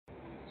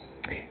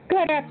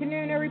Good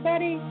afternoon,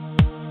 everybody.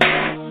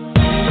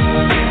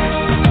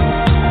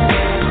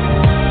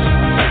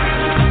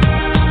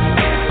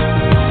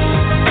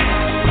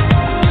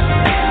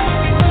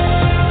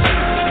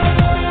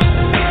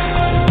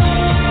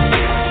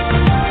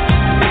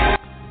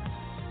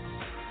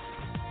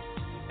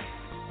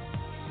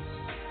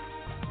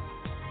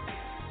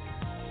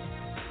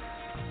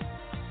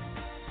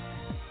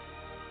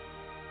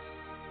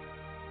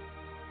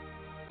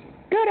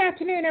 Good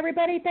afternoon,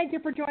 everybody. Thank you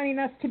for joining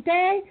us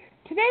today.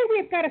 Today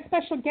we've got a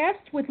special guest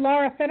with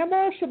Laura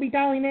Fenamore. She'll be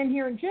dialing in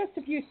here in just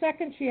a few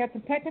seconds. She had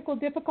some technical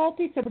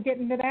difficulties, so we're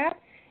getting to that.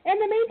 In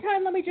the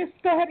meantime, let me just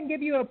go ahead and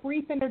give you a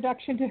brief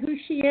introduction to who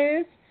she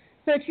is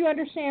so that you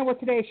understand what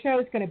today's show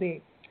is going to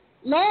be.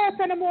 Laura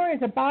Fenamore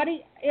is a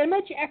body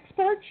image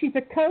expert. She's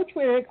a coach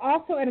and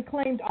also an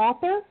acclaimed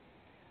author.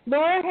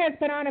 Laura has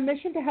been on a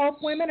mission to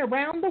help women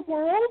around the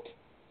world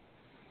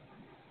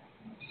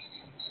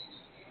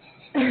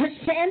to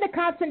end the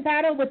constant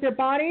battle with their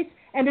bodies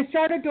and to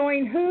start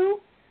adoring who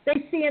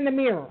they see in the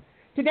mirror.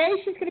 Today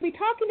she's going to be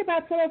talking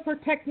about some of her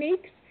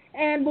techniques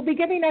and will be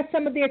giving us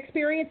some of the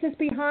experiences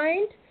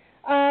behind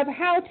of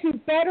how to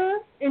better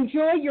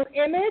enjoy your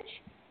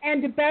image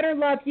and to better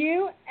love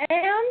you.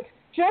 And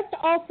just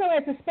also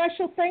as a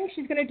special thing,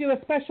 she's going to do a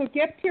special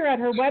gift here at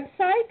her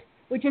website,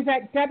 which is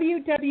at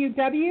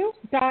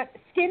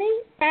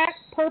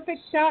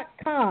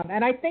www.skinnyfatperfect.com.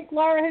 And I think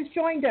Laura has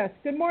joined us.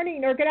 Good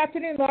morning or good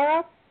afternoon,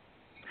 Laura.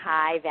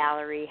 Hi,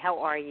 Valerie. How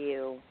are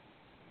you?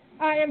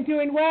 I am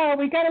doing well.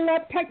 We got a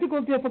lot of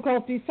technical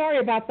difficulties. Sorry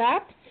about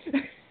that.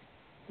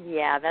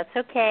 Yeah, that's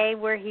okay.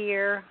 We're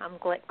here. I'm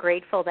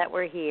grateful that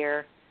we're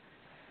here.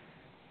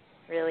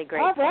 Really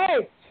grateful. All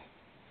right.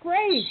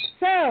 Great.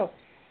 So,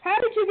 how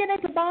did you get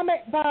into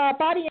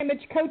body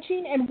image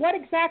coaching, and what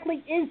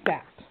exactly is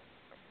that?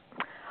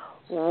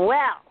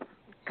 Well,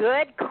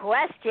 good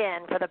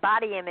question for the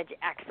body image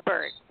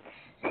expert.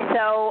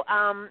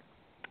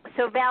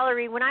 So,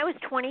 Valerie, when I was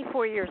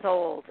 24 years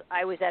old,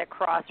 I was at a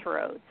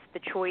crossroads. The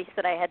choice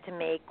that I had to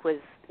make was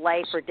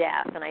life or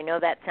death. And I know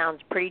that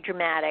sounds pretty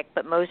dramatic,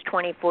 but most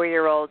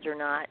 24-year-olds are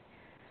not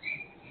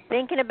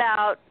thinking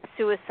about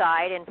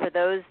suicide. And for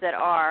those that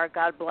are,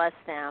 God bless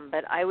them.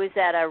 But I was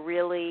at a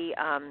really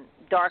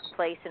dark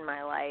place in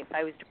my life.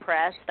 I was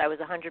depressed. I was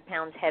 100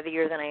 pounds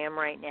heavier than I am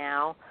right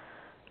now.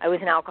 I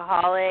was an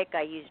alcoholic.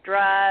 I used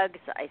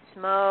drugs. I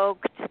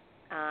smoked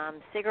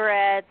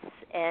cigarettes,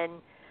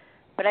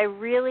 but I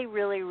really,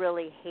 really,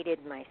 really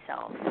hated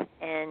myself.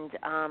 And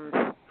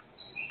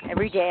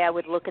every day I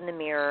would look in the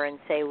mirror and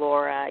say,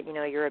 Laura,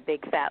 you're a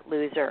big fat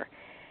loser.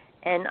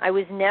 And I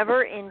was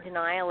never in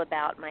denial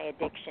about my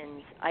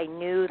addictions. I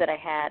knew that I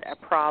had a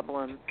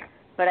problem,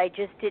 but I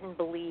just didn't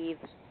believe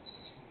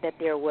that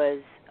there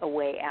was a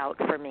way out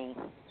for me.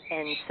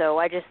 And so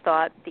I just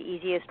thought the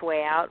easiest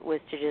way out was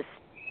to just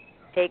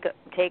take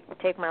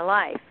my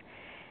life.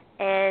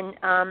 And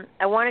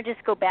I want to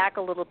just go back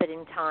a little bit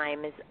in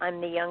time. As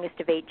I'm the youngest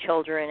of 8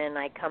 children, and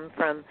I come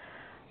from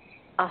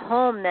a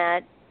home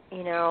that,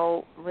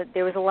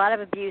 there was a lot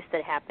of abuse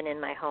that happened in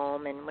my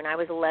home. And when I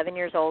was 11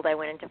 years old, I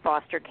went into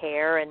foster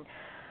care, and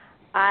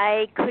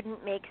I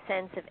couldn't make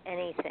sense of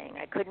anything.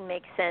 I couldn't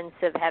make sense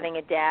of having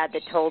a dad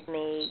that told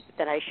me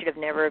that I should have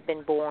never have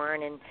been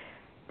born, and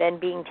then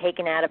being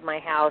taken out of my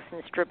house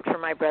and stripped from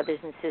my brothers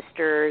and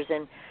sisters.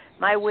 And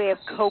my way of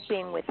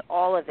coping with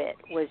all of it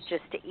was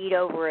just to eat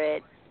over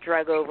it,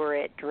 drug over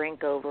it,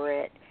 drink over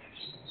it.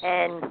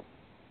 And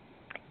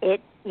it,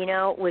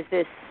 was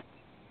this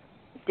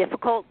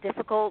difficult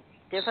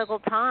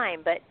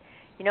time. But,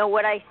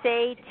 what I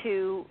say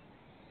to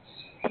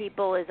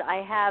people is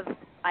I had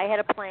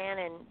a plan,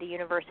 and the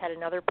universe had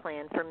another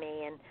plan for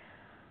me. And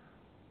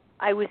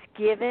I was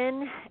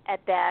given, at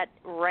that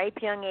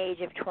ripe young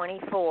age of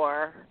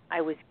 24,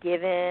 I was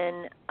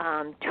given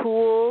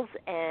tools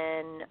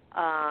and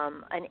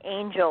an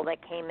angel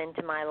that came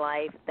into my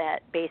life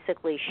that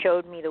basically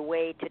showed me the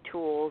way to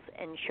tools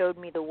and showed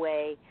me the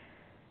way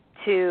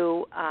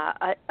to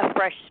a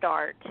fresh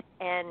start.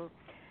 And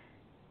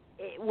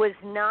it was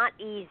not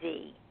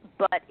easy,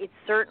 but it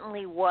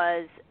certainly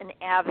was an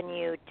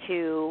avenue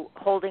to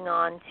holding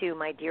on to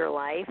my dear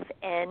life.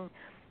 And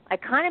I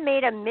kind of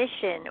made a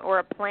mission or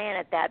a plan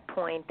at that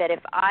point that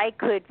if I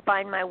could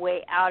find my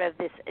way out of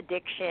this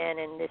addiction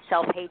and this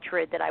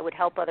self-hatred, that I would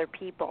help other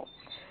people.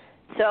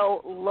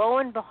 So lo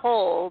and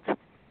behold,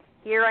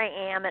 here I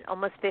am at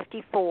almost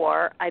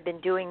 54. I've been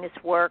doing this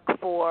work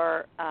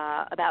for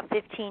about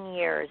 15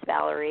 years,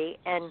 Valerie,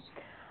 and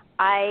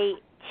I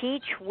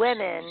teach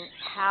women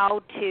how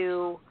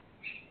to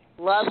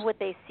love what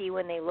they see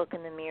when they look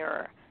in the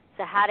mirror.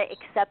 So how to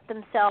accept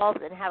themselves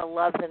and how to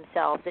love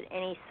themselves at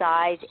any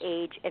size,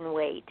 age, and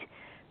weight.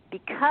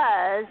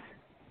 Because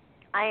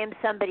I am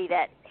somebody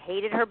that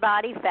hated her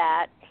body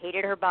fat,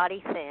 hated her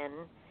body thin,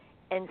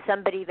 and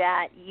somebody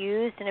that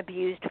used and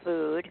abused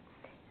food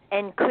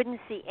and couldn't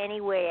see any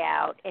way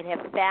out and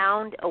have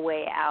found a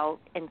way out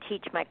and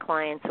teach my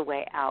clients a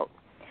way out.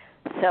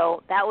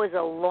 So that was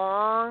a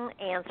long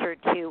answer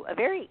to a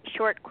very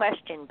short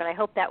question, but I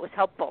hope that was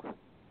helpful.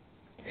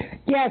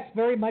 Yes,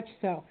 very much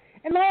so.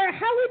 And Laura,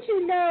 how would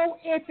you know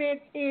if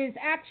it is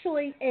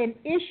actually an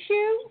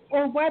issue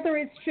or whether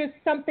it's just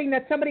something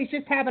that somebody's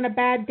just having a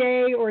bad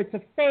day or it's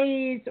a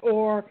phase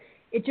or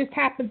it just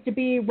happens to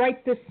be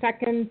right this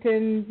second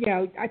and,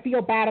 I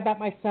feel bad about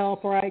myself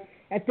or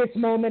at this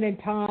moment in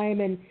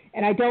time and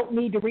I don't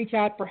need to reach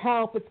out for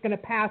help. It's going to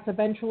pass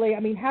eventually.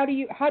 I mean, how do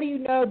you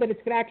know that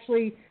it's going to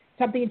actually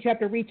something that you have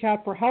to reach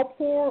out for help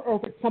for or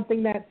if it's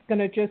something that's going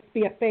to just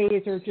be a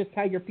phase or just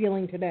how you're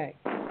feeling today?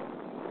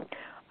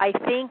 I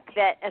think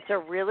that it's a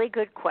really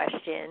good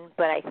question,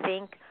 but I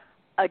think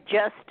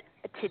just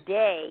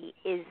today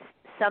is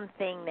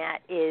something that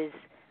is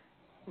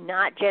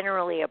not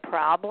generally a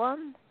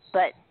problem,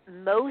 but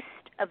most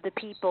of the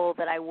people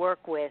that I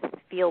work with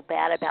feel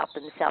bad about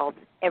themselves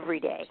every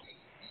day,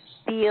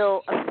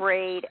 feel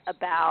afraid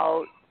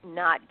about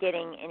not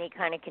getting any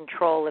kind of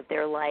control of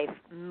their life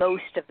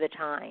most of the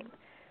time.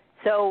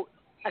 So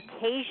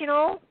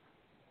occasional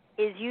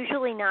is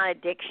usually not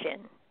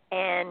addiction,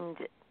 and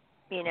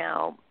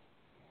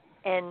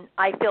and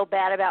I feel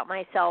bad about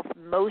myself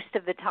most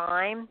of the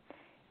time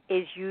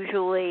is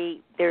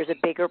usually there's a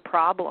bigger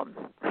problem.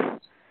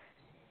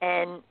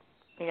 And,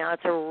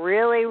 it's a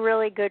really,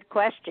 really good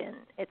question.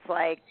 It's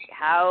like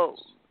how,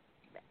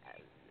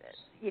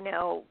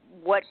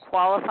 what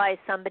qualifies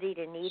somebody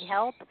to need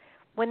help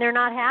when they're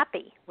not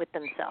happy with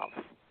themselves.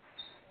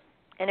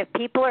 And if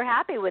people are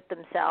happy with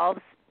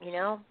themselves,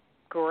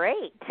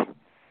 great.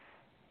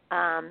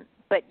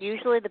 But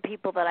usually the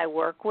people that I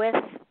work with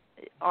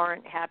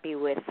aren't happy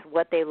with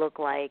what they look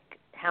like,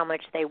 how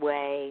much they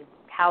weigh,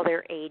 how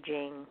they're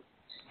aging,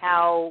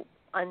 how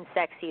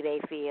unsexy they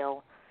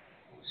feel.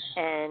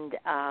 And,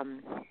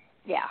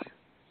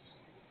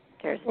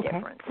 there's a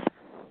difference.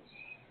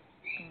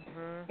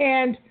 Mm-hmm.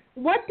 And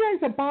what does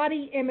a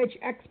body image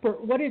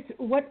expert, what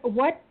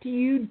do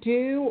you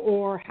do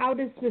or how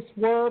does this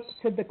work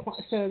so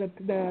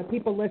the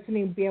people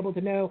listening be able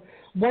to know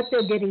what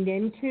they're getting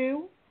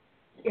into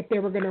if they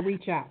were going to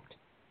reach out?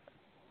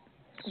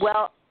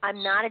 Well,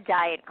 I'm not a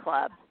diet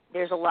club.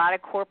 There's a lot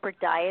of corporate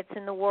diets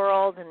in the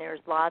world, and there's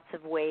lots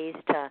of ways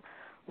to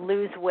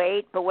lose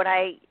weight. But what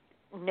I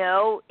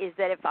know is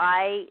that if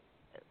I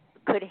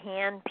could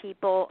hand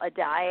people a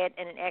diet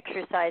and an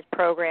exercise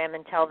program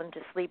and tell them to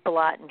sleep a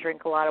lot and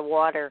drink a lot of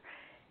water,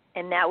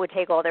 and that would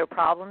take all their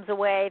problems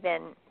away,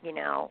 then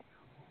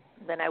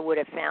I would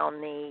have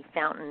found the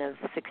fountain of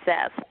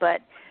success.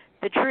 But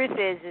the truth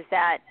is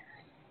that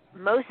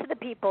most of the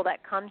people that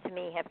come to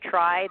me have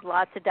tried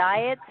lots of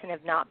diets and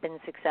have not been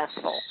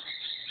successful.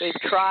 They've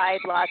tried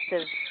lots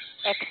of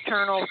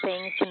external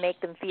things to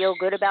make them feel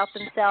good about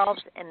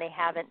themselves, and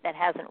that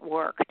hasn't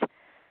worked.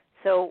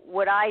 So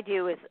what I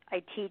do is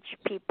I teach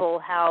people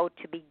how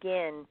to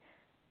begin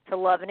to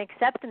love and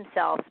accept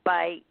themselves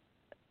by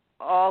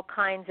all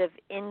kinds of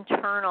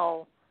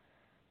internal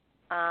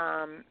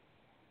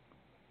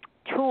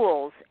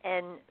tools,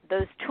 and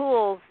those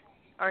tools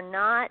are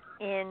not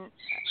in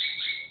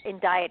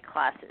diet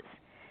classes.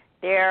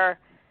 They're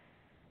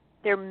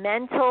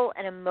mental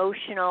and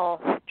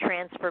emotional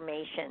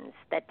transformations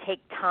that take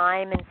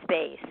time and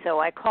space.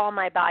 So I call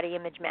my body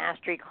image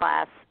mastery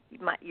class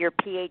your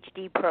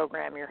PhD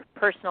program, your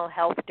personal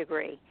health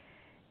degree.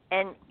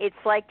 And it's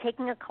like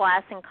taking a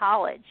class in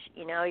college.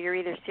 You're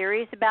either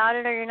serious about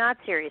it or you're not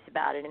serious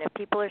about it. And if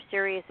people are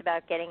serious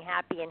about getting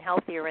happy and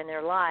healthier in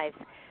their lives,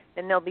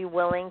 then they'll be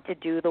willing to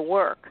do the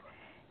work.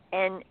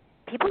 And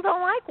people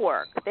don't like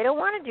work. They don't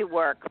want to do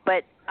work.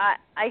 But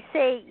I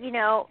say,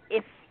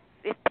 if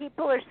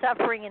people are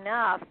suffering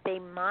enough, they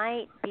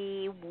might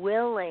be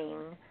willing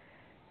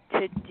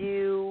to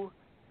do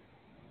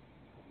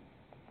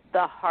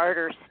the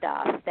harder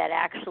stuff that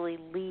actually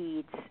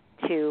leads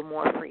to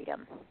more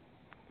freedom.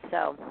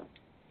 So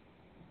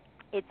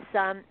it's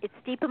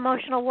deep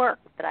emotional work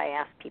that I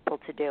ask people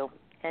to do,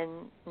 and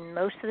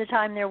most of the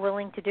time they're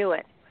willing to do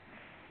it.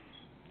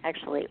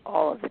 Actually,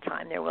 all of the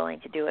time they're willing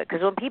to do it,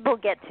 because when people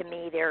get to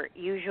me, they're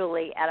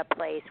usually at a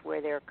place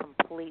where they're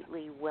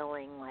completely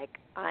willing. Like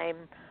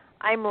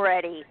I'm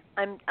ready.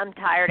 I'm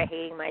tired of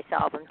hating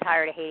myself. I'm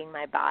tired of hating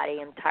my body.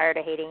 I'm tired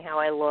of hating how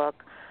I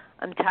look.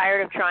 I'm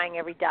tired of trying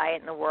every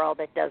diet in the world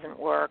that doesn't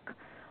work.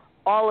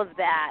 All of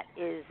that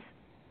is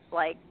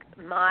like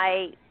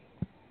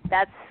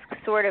that's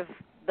sort of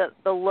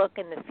the look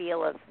and the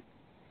feel of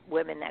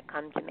women that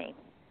come to me.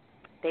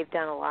 They've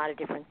done a lot of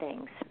different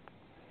things.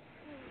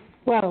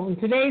 Well, in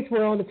today's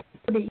world, it's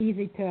pretty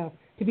easy to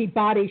be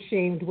body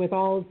shamed with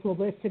all the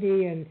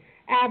publicity and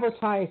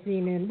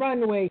advertising and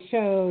runway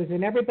shows,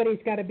 and everybody's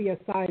got to be a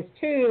size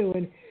 2,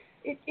 and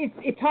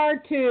it's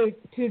hard to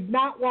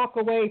not walk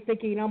away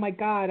thinking, oh my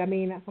God, I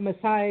mean, I'm a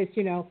size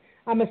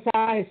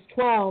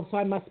 12, so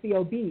I must be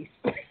obese.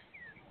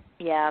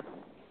 Yeah.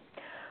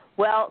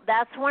 Well,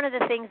 that's one of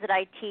the things that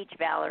I teach,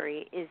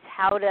 Valerie, is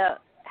how to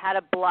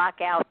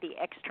block out the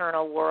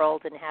external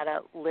world and how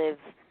to live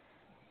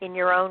in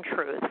your own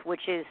truth,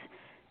 which is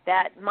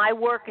that my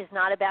work is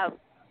not about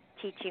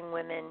teaching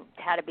women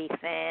how to be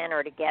thin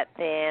or to get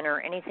thin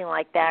or anything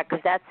like that,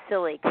 because that's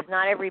silly, because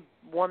not every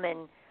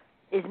woman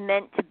is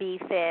meant to be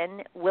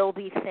thin, will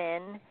be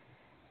thin,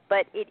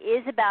 but it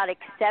is about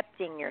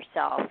accepting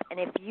yourself. And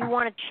if you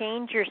want to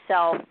change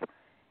yourself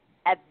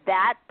at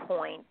that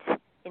point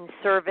in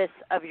service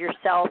of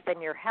yourself and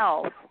your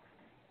health,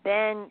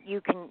 then you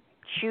can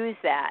choose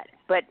that.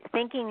 But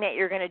thinking that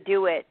you're going to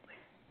do it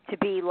to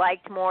be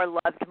liked more,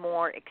 loved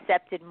more,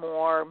 accepted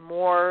more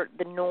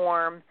the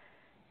norm,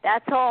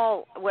 that's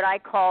all what I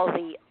call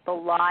the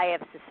lie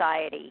of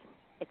society.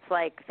 It's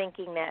like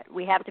thinking that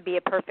we have to be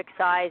a perfect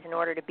size in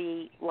order to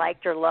be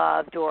liked or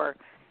loved or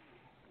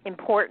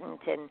important.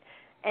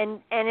 And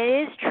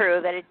it is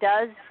true that it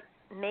does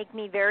make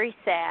me very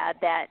sad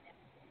that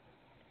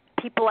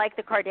people like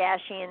the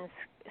Kardashians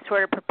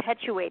sort of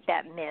perpetuate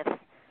that myth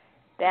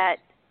that,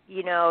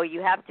 you know, you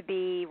have to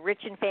be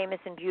rich and famous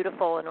and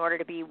beautiful in order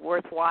to be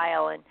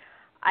worthwhile. And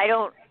I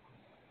don't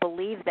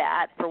believe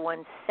that for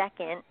 1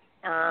 second,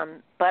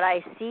 but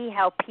I see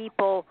how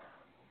people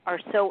are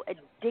so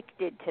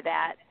addicted to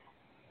that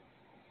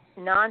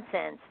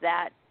nonsense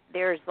that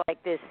there's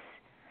like this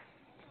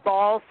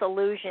false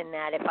illusion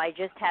that if I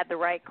just had the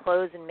right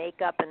clothes and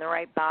makeup and the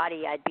right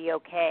body, I'd be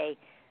okay.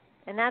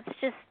 And that's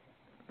just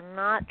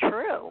not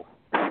true.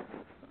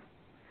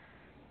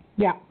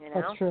 Yeah, you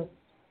know? That's true.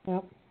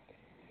 Yep.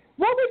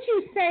 What would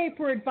you say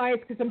for advice,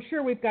 because I'm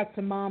sure we've got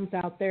some moms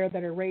out there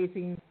that are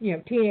raising, you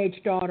know,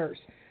 teenage daughters.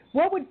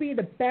 What would be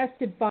the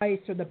best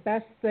advice or the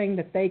best thing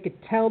that they could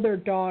tell their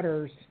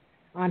daughters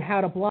on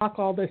how to block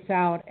all this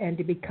out and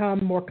to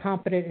become more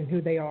confident in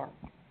who they are?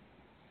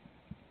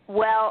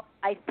 Well,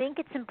 I think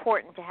it's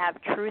important to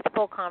have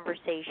truthful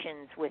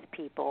conversations with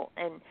people.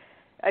 And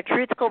a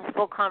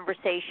truthful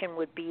conversation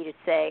would be to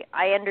say,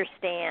 I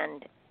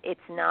understand it's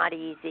not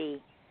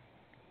easy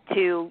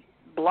to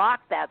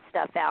block that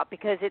stuff out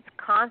because it's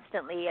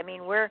constantly, I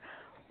mean, we're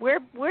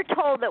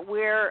told that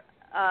we're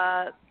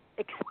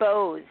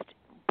exposed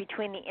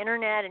between the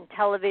internet and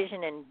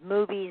television and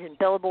movies and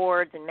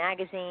billboards and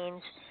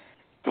magazines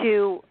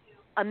to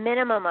a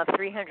minimum of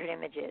 300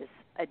 images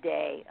a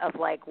day of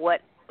like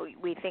what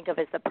we think of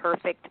as the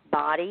perfect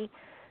body.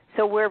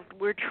 So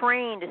we're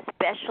trained,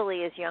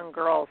 especially as young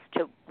girls,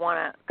 to want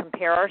to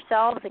compare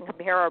ourselves and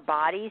compare our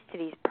bodies to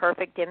these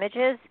perfect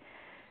images.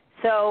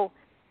 So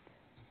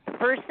the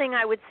first thing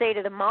I would say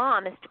to the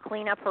mom is to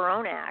clean up her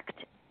own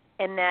act,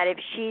 and that if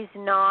she's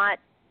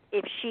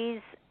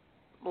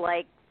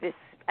like this,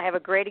 I have a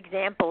great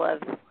example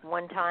of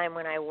one time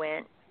when I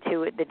went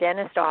to the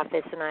dentist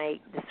office and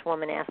this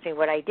woman asked me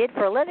what I did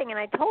for a living, and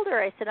I told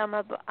her, I said, I'm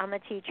a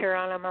teacher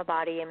and I'm a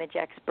body image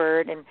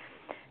expert, and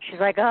she's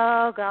like,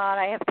 oh God,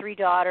 I have 3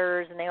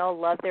 daughters and they all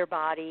love their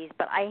bodies,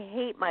 but I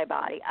hate my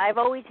body. I've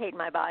always hated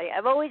my body.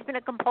 I've always been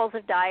a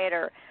compulsive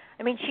dieter.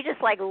 I mean, she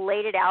just like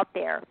laid it out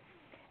there.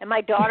 And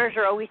my daughters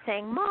are always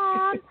saying,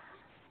 Mom,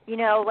 you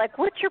know, like,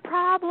 what's your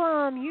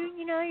problem?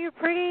 You know, you're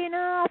pretty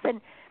enough.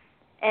 And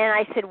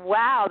I said,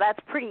 wow, that's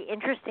pretty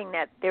interesting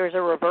that there's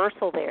a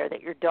reversal there,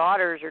 that your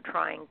daughters are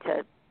trying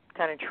to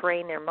kind of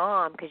train their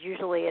mom, because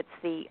usually it's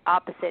the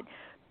opposite.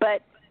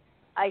 But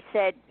I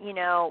said, you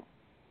know,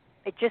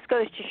 it just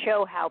goes to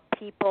show how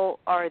people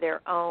are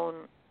their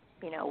own,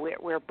 you know,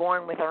 we're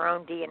born with our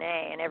own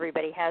DNA, and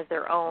everybody has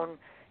their own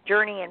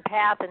journey and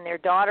path, and their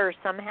daughters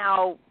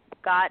somehow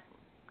got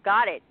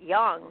it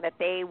young, that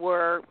they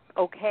were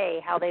okay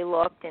how they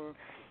looked and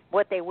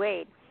what they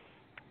weighed.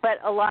 But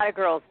a lot of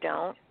girls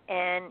don't.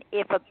 And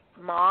if a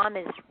mom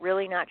is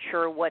really not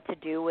sure what to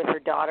do with her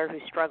daughter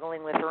who's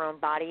struggling with her own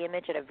body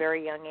image at a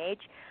very young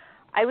age,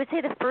 I would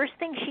say the first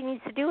thing she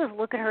needs to do is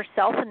look at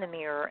herself in the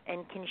mirror,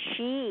 and can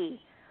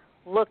she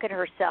look at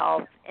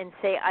herself and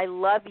say, I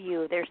love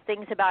you. There's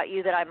things about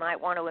you that I might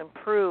want to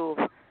improve,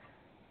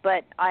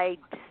 but I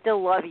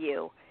still love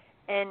you.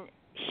 And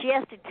she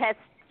has to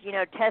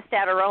test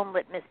out her own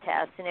litmus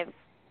test. And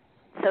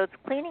so it's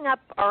cleaning up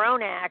our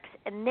own acts,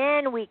 and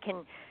then we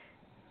can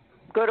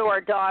go to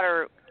our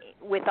daughter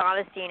with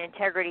honesty and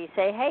integrity,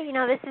 say, hey, you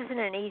know, this isn't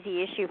an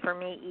easy issue for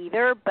me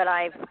either, but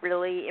I've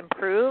really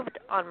improved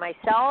on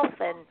myself,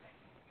 and,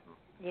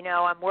 you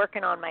know, I'm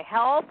working on my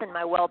health and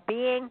my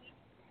well-being,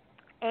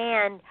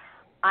 and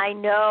I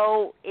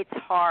know it's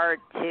hard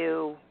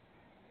to,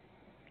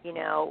 you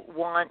know,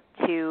 want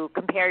to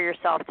compare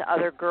yourself to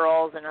other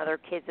girls and other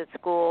kids at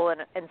school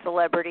and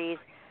celebrities,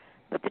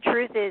 but the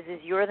truth is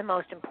you're the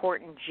most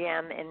important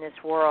gem in this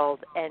world,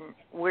 and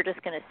we're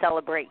just going to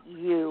celebrate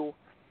you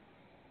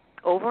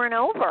over and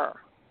over.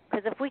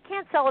 Because if we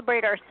can't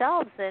celebrate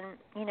ourselves, then,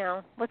 you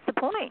know, what's the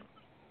point?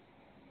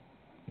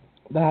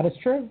 That is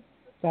true.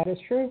 That is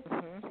true.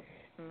 Mm-hmm.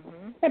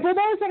 Mm-hmm. And for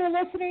those that are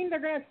listening, they're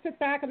going to sit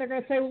back and they're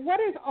going to say, well, what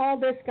has all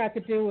this got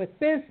to do with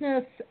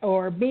business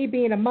or me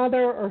being a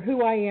mother or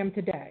who I am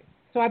today?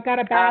 So I've got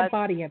a bad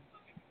body image.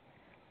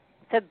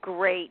 It's a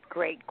great,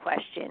 great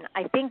question.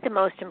 I think the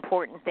most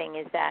important thing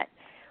is that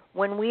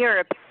when we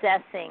are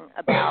obsessing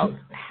about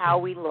how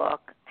we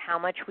look, how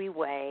much we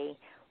weigh,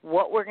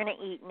 what we're going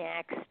to eat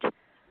next,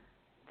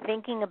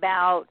 thinking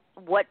about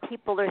what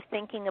people are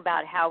thinking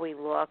about how we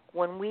look,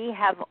 when we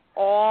have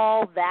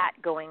all that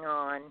going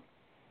on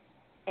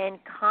and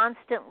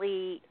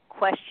constantly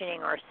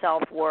questioning our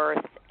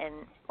self-worth and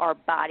our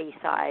body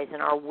size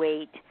and our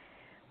weight,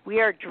 we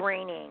are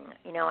draining.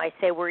 You know, I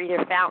say we're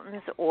either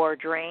fountains or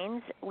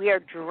drains. We are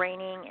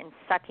draining and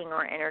sucking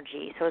our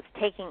energy. So it's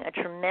taking a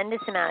tremendous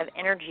amount of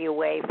energy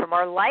away from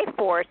our life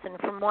force and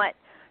from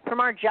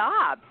our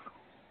jobs.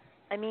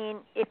 I mean,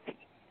 if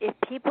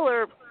people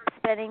are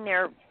spending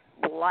their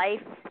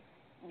life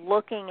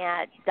looking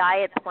at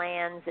diet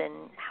plans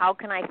and how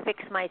can I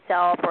fix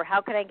myself, or how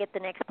can I get the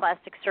next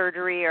plastic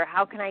surgery, or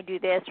how can I do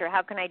this, or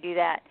how can I do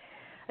that,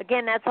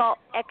 again, that's all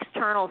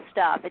external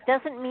stuff. It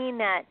doesn't mean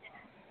that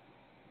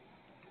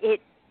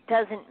it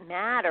doesn't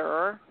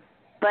matter,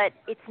 but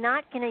it's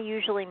not going to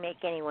usually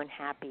make anyone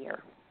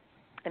happier.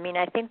 I mean,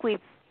 I think we've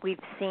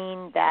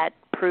seen that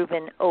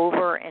proven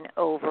over and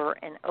over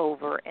and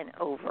over and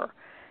over,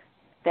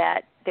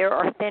 that there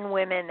are thin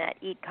women that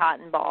eat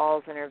cotton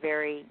balls and are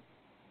very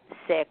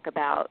sick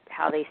about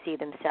how they see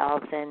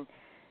themselves, and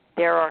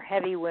there are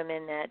heavy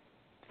women that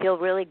feel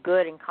really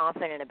good and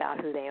confident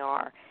about who they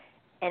are.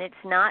 And it's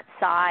not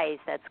size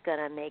that's going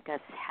to make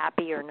us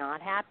happy or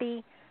not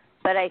happy.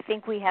 But I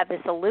think we have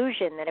this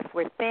illusion that if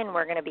we're thin,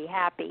 we're going to be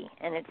happy,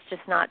 and it's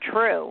just not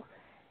true.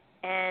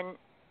 And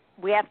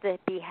we have to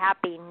be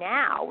happy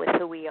now with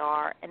who we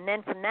are, and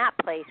then from that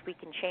place we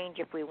can change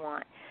if we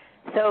want.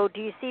 So do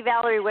you see,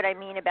 Valerie, what I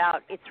mean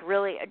about it's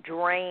really a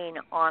drain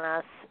on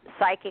us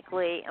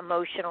psychically,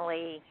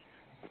 emotionally,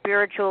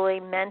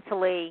 spiritually,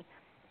 mentally,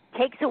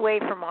 takes away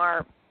from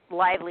our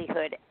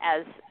livelihood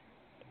as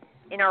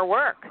in our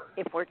work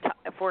if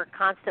we're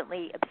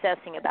constantly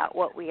obsessing about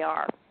what we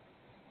are.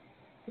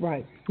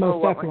 Right,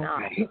 most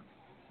definitely.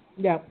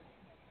 Yep.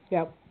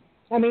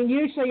 I mean,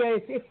 usually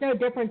it's no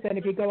different than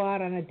if you go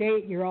out on a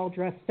date and you're all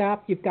dressed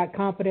up, you've got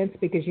confidence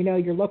because you know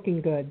you're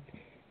looking good.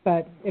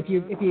 But if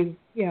you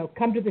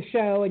come to the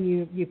show and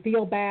you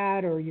feel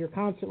bad, or you're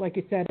constantly, like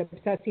you said,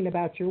 obsessing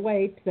about your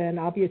weight, then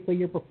obviously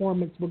your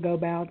performance will go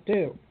down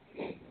too.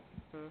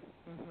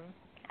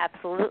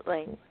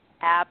 Absolutely.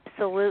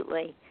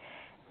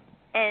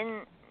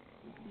 And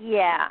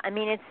yeah, I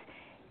mean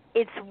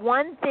it's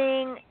one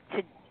thing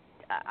to.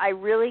 I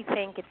really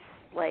think it's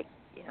like,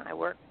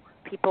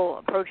 people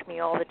approach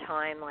me all the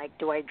time like,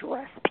 do I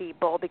dress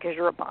people because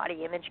you're a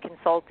body image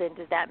consultant?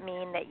 Does that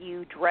mean that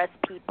you dress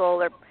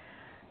people? Or,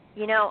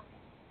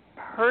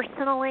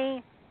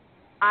 personally,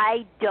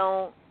 I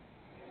don't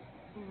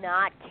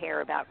not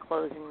care about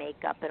clothes and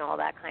makeup and all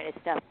that kind of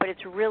stuff, but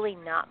it's really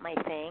not my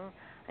thing.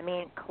 I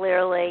mean,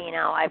 clearly,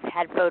 I've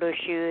had photo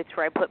shoots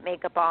where I put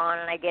makeup on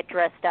and I get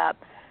dressed up,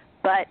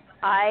 but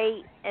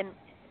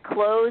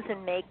clothes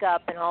and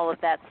makeup and all of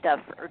that stuff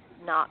are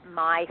not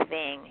my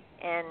thing,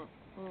 and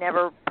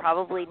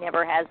probably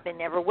never has been,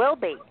 never will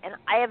be. And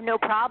I have no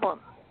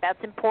problem.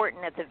 That's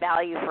important. That's a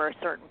value for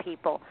certain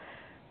people.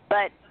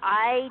 But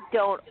I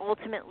don't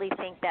ultimately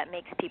think that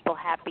makes people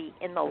happy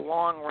in the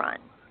long run.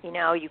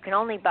 You can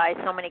only buy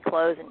so many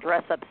clothes and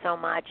dress up so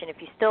much, and if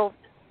you still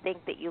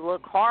think that you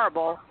look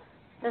horrible,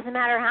 doesn't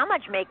matter how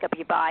much makeup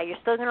you buy, you're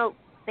still going to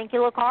think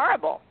you look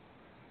horrible.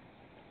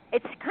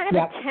 It's kind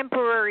of a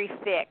temporary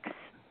fix.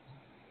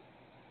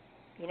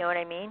 You know what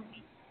I mean?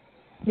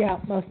 Yeah,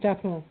 most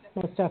definitely.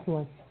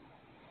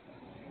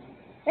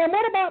 And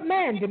what about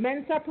men? Do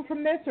men suffer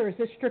from this, or is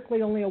this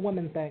strictly only a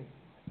woman thing?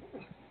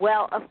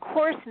 Well, of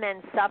course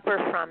men suffer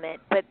from it,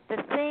 but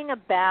the thing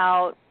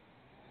about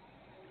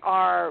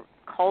our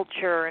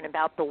culture and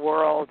about the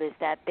world is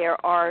that there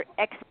are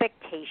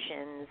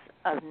expectations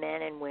of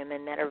men and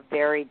women that are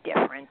very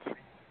different.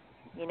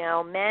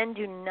 Men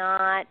do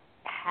not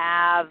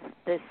have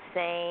the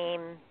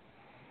same...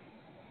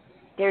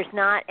 There's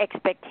not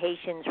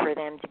expectations for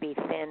them to be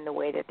thin the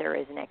way that there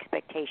is an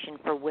expectation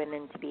for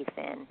women to be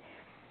thin.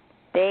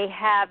 They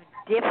have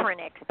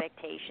different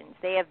expectations.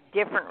 They have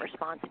different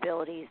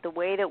responsibilities. The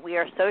way that we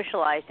are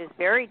socialized is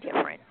very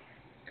different.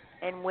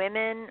 And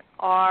women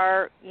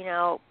are,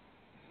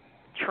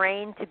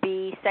 trained to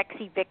be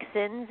sexy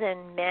vixens,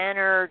 and men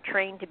are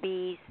trained to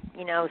be,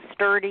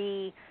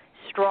 sturdy,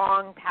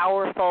 strong,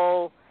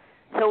 powerful.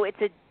 So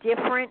it's a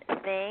different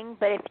thing.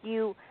 But if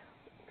you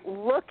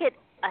look at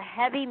a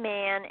heavy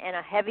man and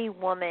a heavy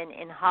woman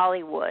in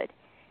Hollywood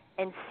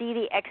and see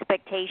the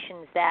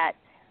expectations that,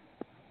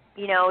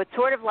 it's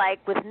sort of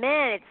like with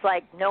men, it's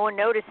like no one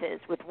notices.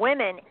 With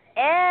women,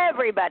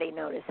 everybody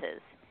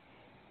notices.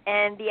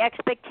 And the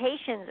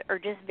expectations are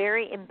just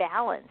very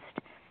imbalanced.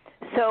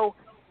 So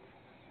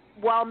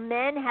while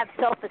men have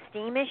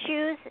self-esteem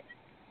issues,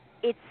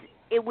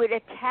 it would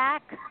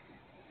attack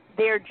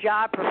their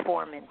job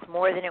performance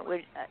more than it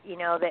would,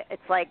 that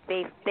it's like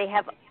they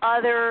have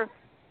other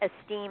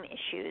esteem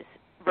issues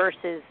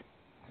versus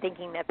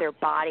thinking that their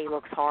body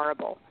looks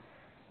horrible.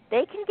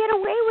 They can get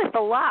away with a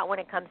lot when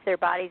it comes to their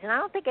bodies, and I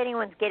don't think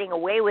anyone's getting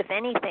away with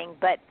anything,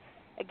 but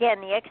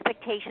again, the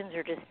expectations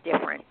are just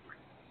different.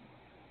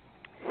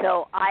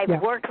 So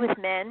I've worked with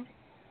men,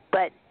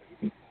 but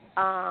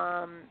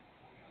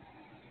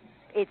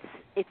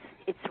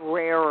it's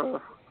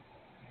rarer.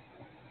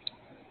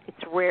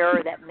 It's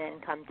rarer that men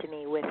come to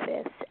me with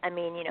this. I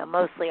mean,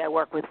 mostly I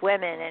work with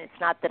women, and it's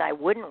not that I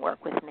wouldn't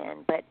work with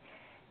men, but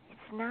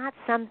it's not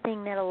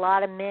something that a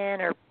lot of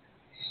men are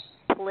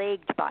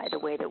plagued by the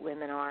way that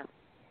women are.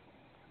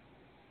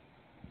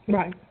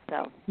 Right.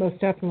 So Most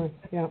definitely.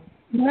 Yeah.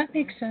 That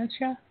makes sense.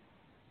 Yeah.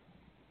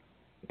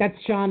 That's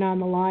Jonna on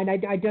the line.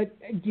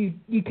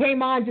 You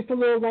came on just a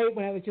little late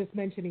when I was just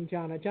mentioning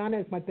Jonna. Jonna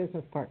is my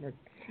business partner.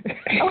 Oh,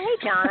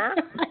 hey, Jonna.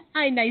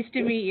 Hi, nice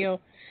to meet you.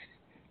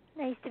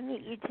 Nice to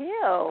meet you,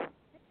 too.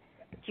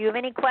 Do you have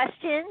any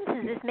questions?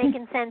 Is this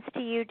making sense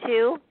to you,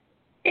 too?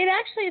 It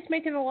actually is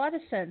making a lot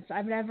of sense. I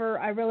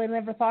really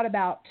never thought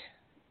about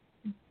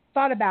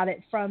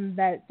it from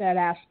that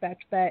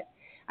aspect. But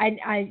and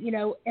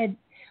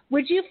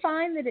would you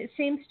find that it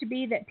seems to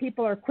be that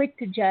people are quick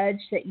to judge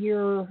that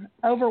you're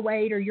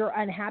overweight or you're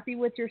unhappy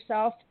with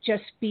yourself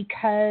just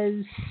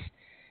because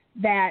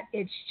that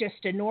it's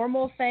just a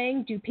normal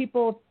thing? Do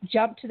people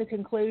jump to the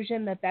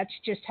conclusion that that's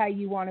just how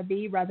you want to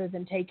be rather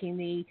than taking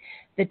the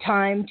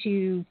time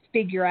to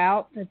figure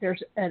out that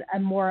there's a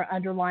more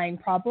underlying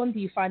problem? Do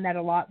you find that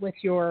a lot with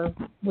your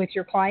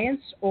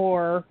clients,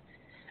 or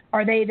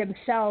are they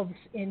themselves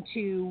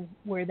into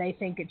where they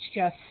think it's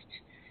just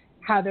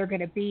how they're going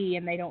to be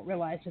and they don't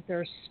realize that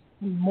there's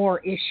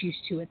more issues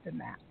to it than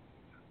that?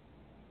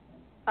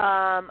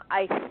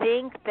 I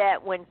think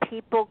that when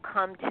people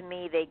come to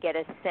me, they get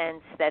a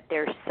sense that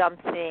there's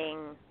something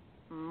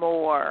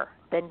more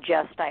than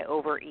just I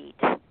overeat.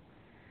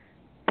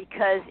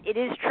 Because it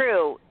is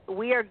true,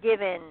 we are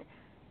given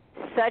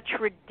such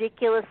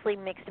ridiculously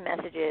mixed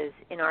messages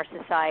in our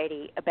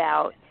society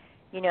about,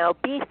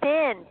 be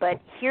thin, but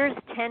here's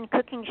 10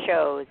 cooking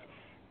shows.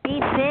 Be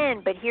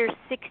thin, but here's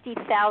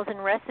 60,000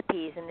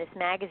 recipes in this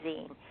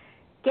magazine.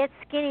 Get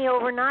skinny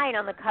overnight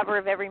on the cover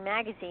of every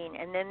magazine,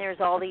 and then there's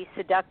all these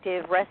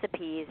seductive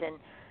recipes. And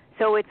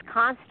so it's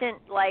constant,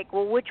 like,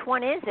 well, which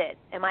one is it?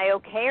 Am I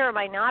okay or am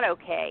I not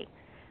okay?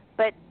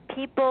 But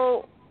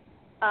people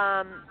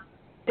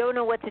don't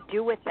know what to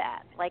do with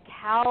that. Like,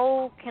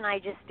 how can I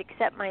just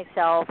accept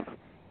myself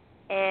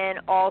and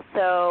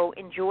also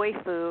enjoy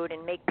food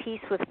and make peace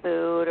with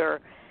food?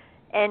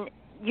 And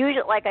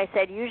usually, like I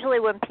said, usually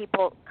when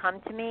people come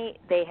to me,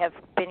 they have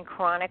been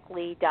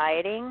chronically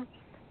dieting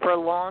for a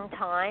long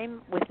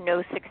time with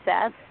no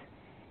success,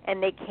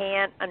 and they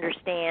can't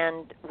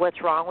understand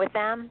what's wrong with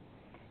them,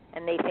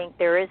 and they think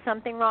there is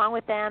something wrong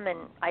with them, and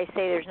I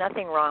say there's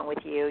nothing wrong with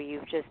you.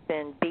 You've just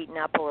been beaten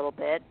up a little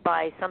bit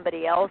by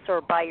somebody else or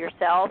by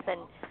yourself,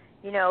 and,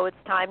 it's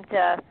time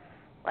to,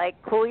 like,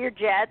 cool your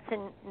jets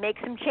and make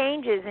some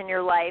changes in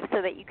your life so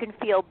that you can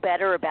feel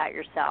better about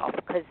yourself.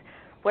 Because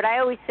what I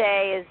always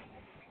say is,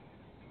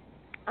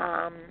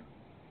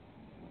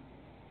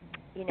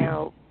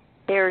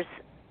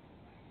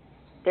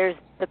 there's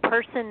the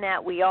person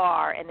that we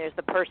are and there's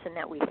the person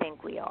that we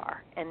think we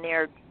are, and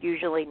they're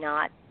usually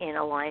not in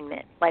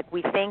alignment. Like,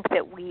 we think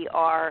that we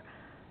are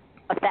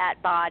a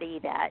fat body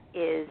that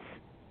is,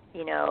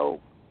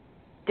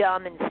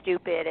 dumb and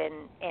stupid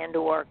and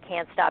or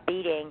can't stop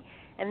eating.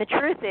 And the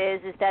truth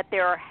is that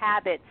there are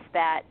habits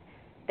that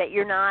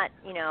you're not,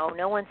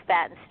 no one's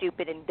fat and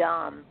stupid and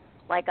dumb,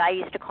 like I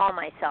used to call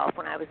myself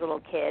when I was a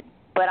little kid.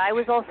 But I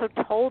was also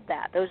told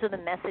that. Those are the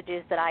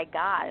messages that I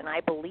got, and I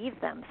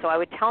believed them. So I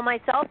would tell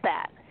myself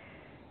that.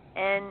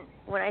 And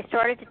when I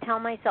started to tell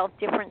myself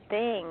different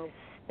things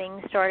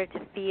started to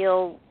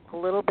feel a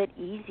little bit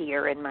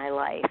easier in my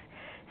life.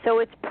 So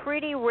it's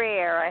pretty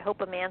rare, I hope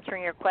I'm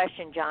answering your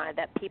question, Jonna,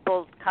 that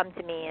people come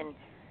to me and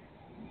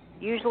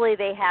usually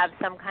they have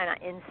some kind of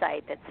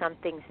insight that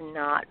something's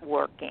not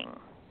working.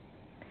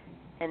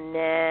 And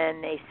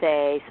then they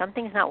say,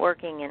 something's not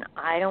working and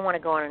I don't want to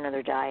go on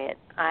another diet.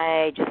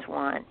 I just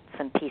want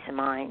some peace of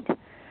mind.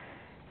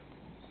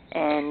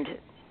 And,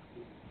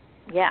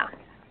 yeah.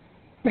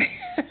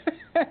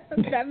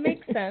 That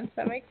makes sense.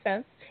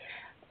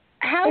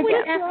 How we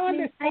on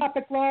this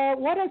topic, Laura,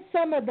 what are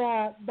some of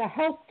the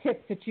health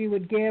tips that you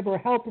would give or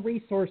health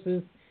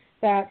resources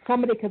that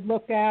somebody could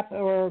look at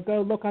or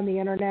go look on the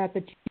Internet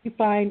that you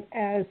find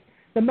as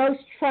the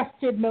most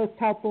trusted, most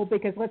helpful?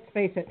 Because let's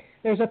face it,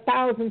 there's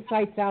 1,000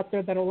 sites out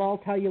there that will all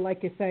tell you,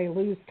 like you say,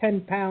 lose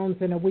 10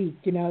 pounds in a week,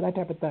 that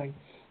type of thing.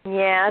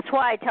 Yeah, that's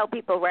why I tell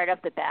people right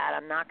off the bat,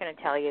 I'm not going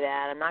to tell you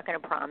that. I'm not going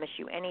to promise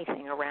you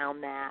anything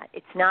around that.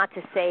 It's not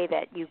to say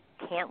that you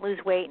can't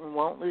lose weight and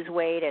won't lose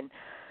weight. And,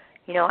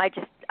 I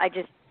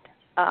just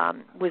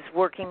was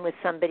working with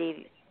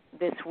somebody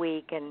this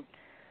week, and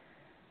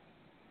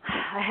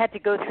I had to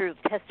go through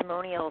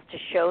testimonials to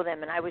show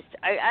them, and I was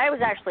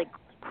actually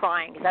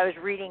crying because I was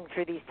reading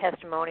through these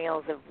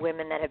testimonials of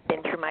women that have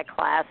been through my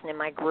class and in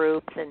my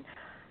groups, and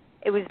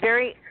it was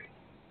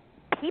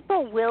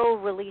people will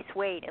release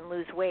weight and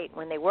lose weight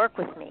when they work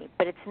with me,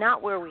 but it's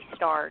not where we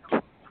start.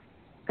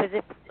 Because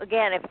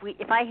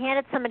if I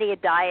handed somebody a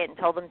diet and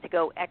told them to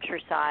go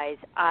exercise,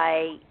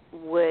 I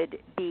would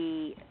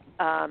be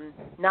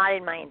not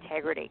in my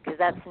integrity, because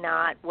that's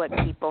not what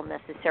people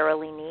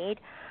necessarily need.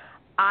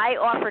 I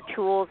offer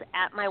tools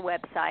at my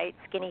website,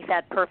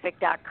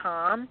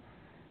 skinnyfatperfect.com,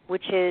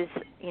 which is,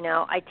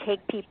 I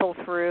take people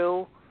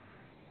through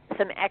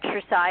some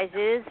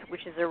exercises,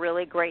 which is a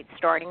really great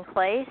starting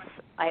place.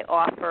 I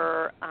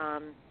offer,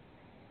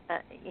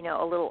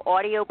 a little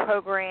audio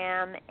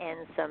program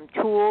and some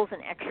tools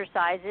and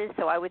exercises.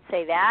 So I would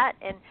say that.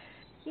 And,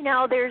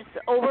 There's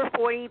over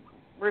 40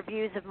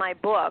 reviews of my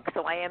book,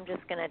 so I am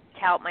just going to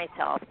tout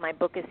myself. My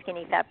book is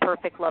Skinny, Fat,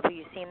 Perfect, Love Who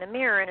You See in the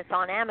Mirror, and it's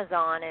on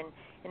Amazon, and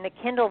in the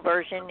Kindle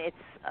version, it's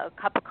a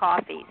cup of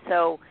coffee.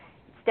 So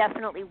it's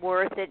definitely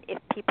worth it if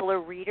people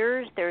are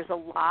readers. There's a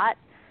lot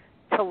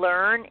to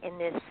learn in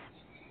this,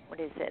 what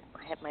is it?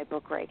 I have my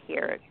book right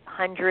here,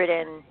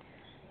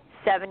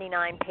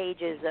 179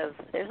 pages of,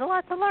 there's a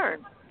lot to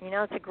learn.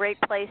 It's a great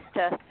place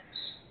to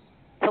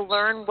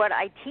learn what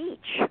I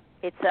teach.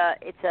 It's a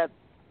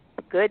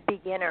good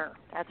beginner,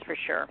 that's for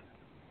sure.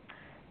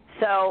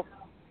 So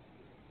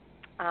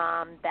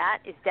that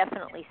is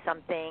definitely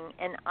something.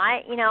 And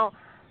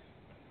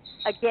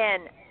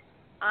again,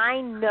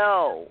 I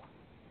know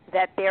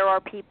that there are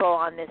people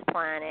on this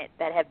planet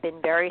that have been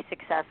very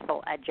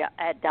successful at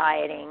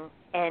dieting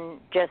and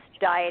just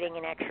dieting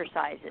and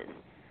exercises.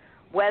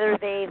 Whether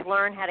they've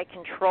learned how to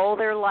control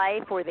their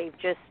life or they've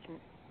just,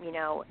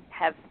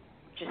 have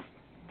just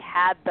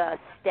had the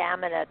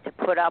stamina to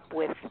put up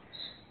with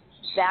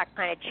that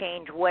kind of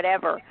change,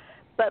 whatever.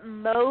 But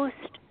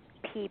most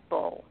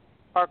people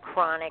are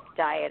chronic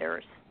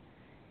dieters.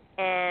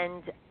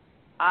 And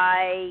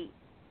I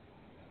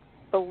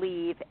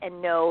believe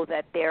and know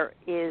that there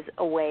is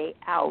a way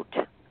out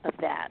of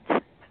that.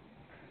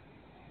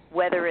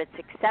 Whether it's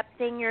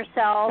accepting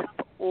yourself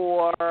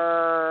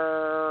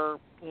or,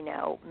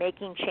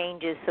 making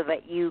changes so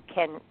that you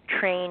can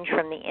change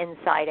from the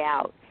inside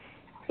out.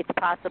 It's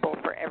possible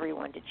for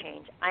everyone to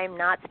change. I'm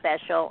not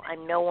special.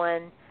 I'm no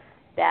one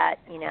that,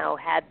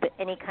 had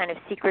any kind of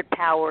secret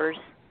powers.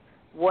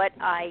 What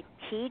I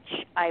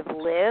teach, I've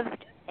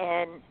lived,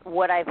 and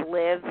what I've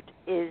lived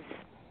is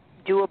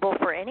doable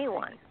for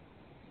anyone.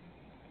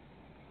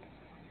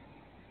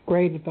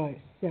 Great advice.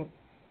 Yep.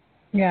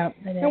 Yeah.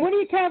 And what do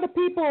you tell the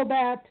people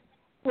that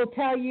will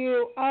tell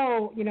you,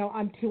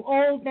 I'm too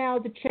old now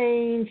to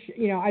change,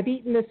 I've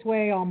eaten this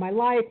way all my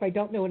life, I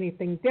don't know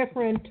anything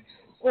different,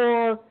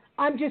 or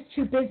I'm just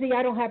too busy,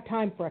 I don't have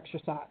time for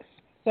exercise.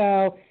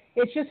 So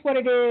it's just what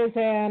it is,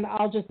 and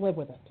I'll just live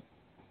with it.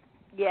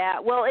 Yeah,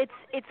 well,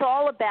 it's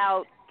all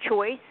about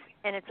choice,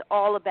 and it's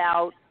all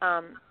about,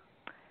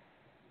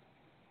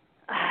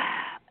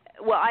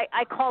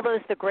 I call those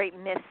the great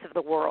myths of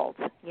the world.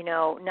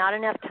 Not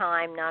enough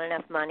time, not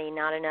enough money,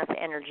 not enough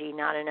energy,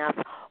 not enough.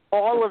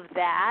 All of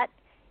that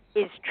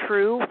is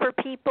true for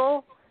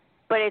people,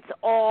 but it's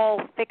all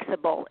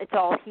fixable. It's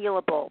all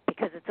healable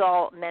because it's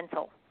all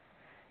mental.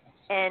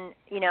 And,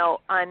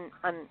 I'm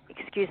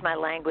excuse my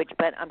language,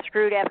 but I'm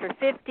screwed after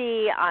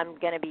 50. I'm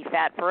going to be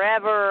fat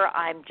forever.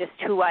 I'm just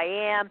who I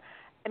am.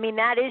 I mean,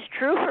 that is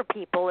true for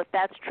people if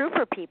that's true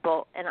for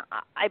people. And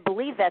I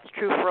believe that's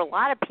true for a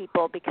lot of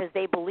people because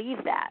they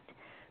believe that.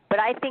 But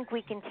I think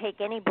we can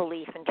take any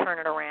belief and turn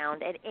it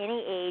around at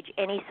any age,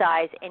 any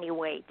size, any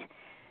weight.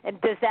 And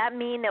does that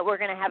mean that we're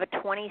going to have a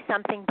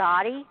 20-something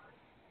body?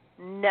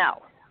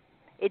 No.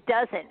 It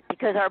doesn't,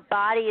 because our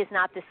body is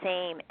not the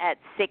same at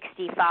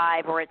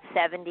 65 or at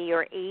 70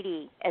 or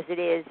 80 as it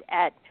is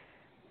at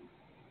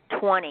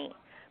 20.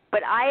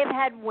 But I have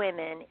had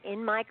women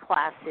in my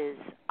classes,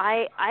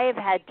 I have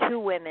had 2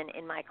 women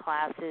in my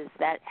classes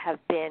that have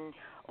been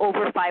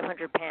over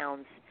 500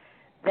 pounds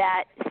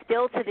that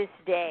still to this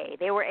day,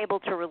 they were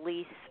able to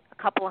release a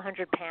couple of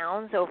 100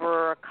 pounds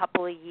over a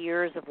couple of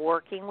years of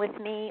working with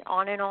me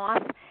on and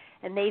off,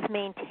 and they've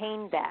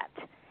maintained that.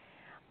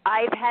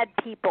 I've had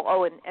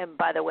people, and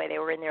by the way, they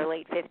were in their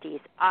late 50s.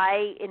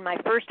 In my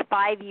first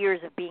 5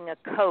 years of being a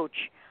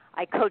coach,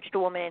 I coached a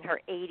woman in her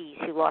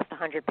 80s who lost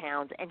 100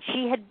 pounds, and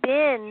she had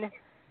been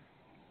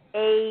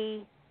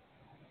a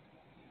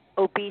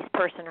obese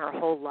person her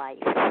whole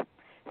life.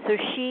 So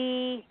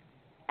she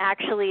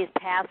actually is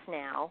past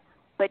now,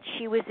 but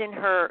she was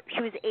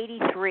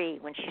 83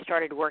 when she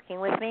started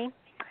working with me,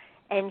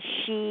 and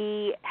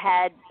she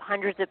had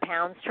hundreds of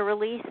pounds to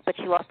release, but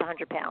she lost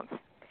 100 pounds.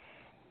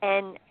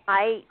 And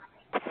I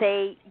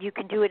say you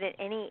can do it at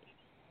any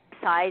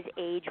size,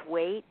 age,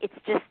 weight. It's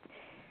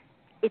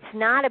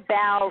not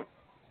about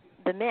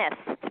the myths.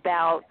 It's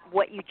about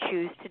what you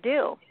choose to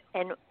do.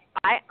 And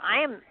I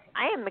am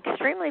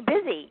extremely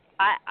busy.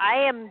 I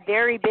am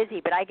very busy,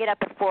 but I get up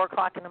at 4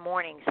 o'clock in the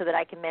morning so that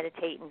I can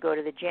meditate and go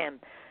to the gym.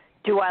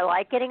 Do I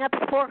like getting up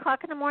at 4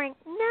 o'clock in the morning?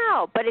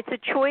 No, but it's a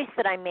choice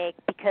that I make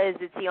because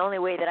it's the only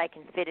way that I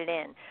can fit it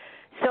in.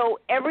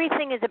 So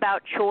everything is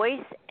about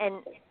choice,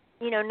 and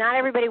not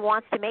everybody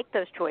wants to make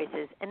those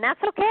choices, and that's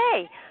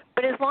okay.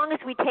 But as long as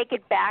we take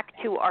it back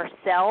to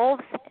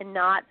ourselves and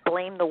not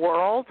blame the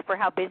world for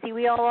how busy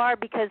we all are,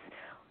 because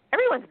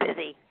everyone's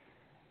busy.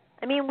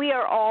 I mean, we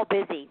are all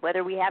busy,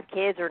 whether we have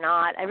kids or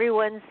not.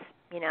 Everyone's,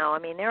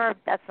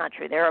 that's not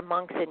true. There are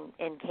monks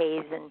in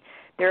caves, and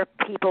there are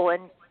people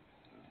in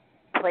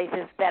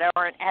places that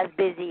aren't as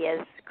busy as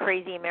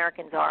crazy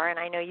Americans are, and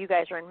I know you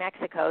guys are in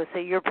Mexico, so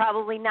you're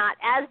probably not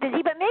as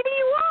busy, but maybe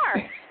you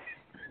are.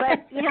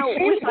 But,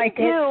 we can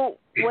do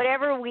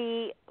whatever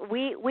we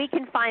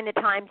can find the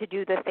time to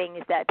do the things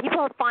that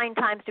people find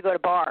times to go to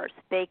bars.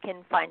 They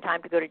can find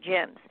time to go to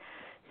gyms.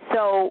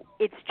 So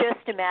it's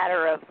just a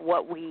matter of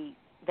what we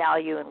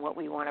value and what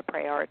we want to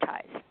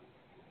prioritize.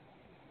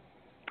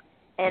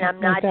 And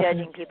I'm not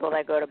judging people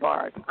that go to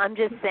bars. I'm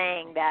just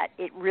saying that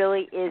it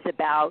really is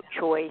about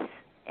choice.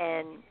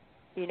 And,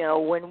 you know,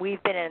 when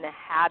we've been in a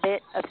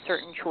habit of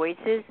certain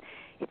choices,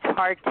 it's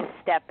hard to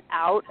step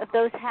out of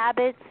those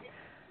habits,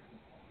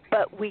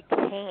 but we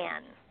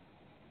can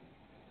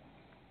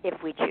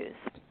if we choose.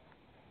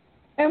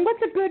 And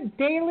what's a good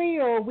daily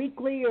or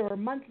weekly or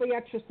monthly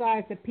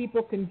exercise that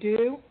people can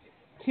do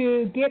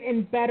to get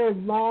in better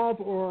love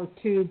or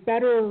to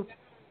better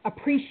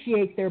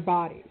appreciate their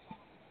bodies?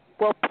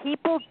 Well,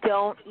 people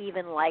don't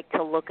even like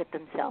to look at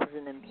themselves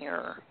in the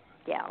mirror,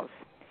 gals,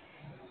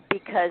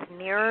 because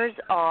mirrors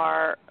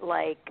are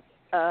like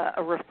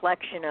a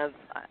reflection of,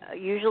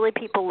 usually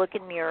people look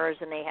in mirrors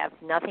and they have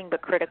nothing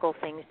but critical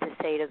things to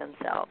say to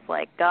themselves,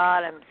 like,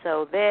 God, I'm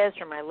so this,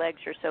 or my legs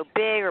are so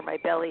big, or my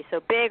belly's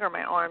so big, or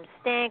my arms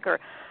stink, or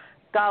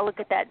God, look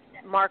at that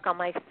mark on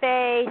my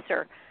face,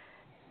 or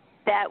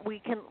that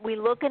we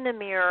look in the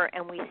mirror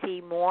and we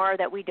see more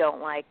that we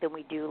don't like than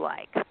we do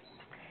like.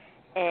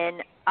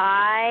 And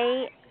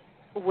I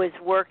was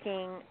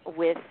working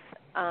with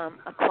a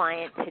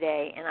client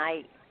today, and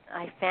I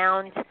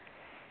found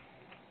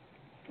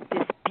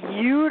this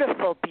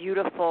beautiful,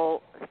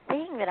 beautiful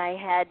thing that I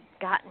had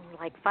gotten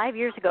like 5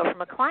 years ago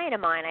from a client of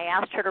mine. I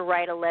asked her to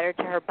write a letter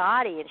to her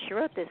body, and she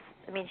wrote this.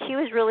 I mean, she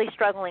was really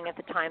struggling at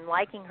the time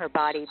liking her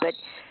body, but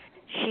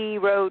she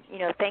wrote, you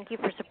know, thank you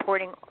for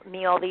supporting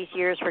me all these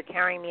years, for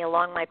carrying me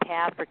along my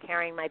path, for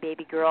carrying my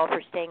baby girl,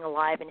 for staying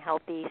alive and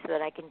healthy so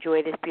that I can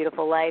enjoy this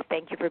beautiful life.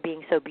 Thank you for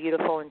being so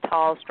beautiful and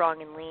tall,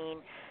 strong, and lean.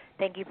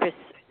 Thank you for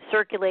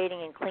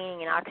circulating and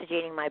cleaning and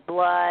oxygenating my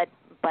blood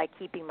by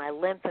keeping my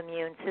lymph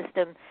immune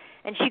system.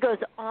 And she goes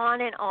on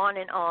and on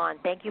and on.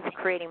 Thank you for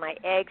creating my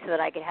egg so that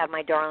I could have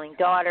my darling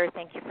daughter.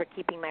 Thank you for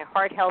keeping my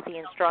heart healthy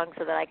and strong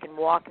so that I can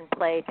walk and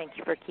play. Thank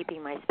you for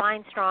keeping my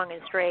spine strong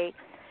and straight.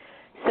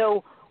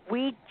 So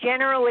we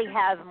generally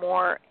have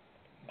more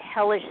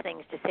hellish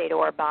things to say to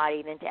our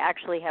body than to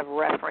actually have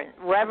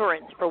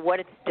reverence for what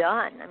it's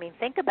done. I mean,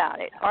 think about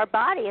it. Our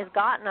body has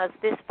gotten us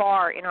this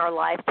far in our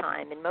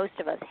lifetime, and most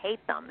of us hate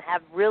them,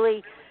 have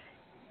really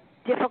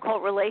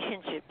difficult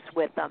relationships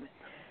with them.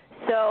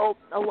 So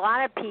a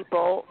lot of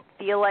people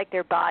feel like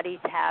their bodies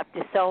have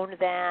disowned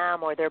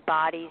them, or their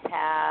bodies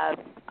have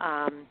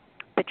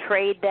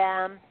betrayed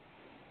them.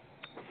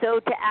 So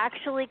to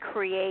actually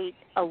create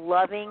a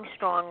loving,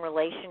 strong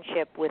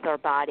relationship with our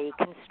body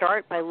can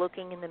start by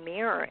looking in the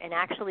mirror and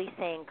actually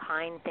saying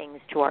kind things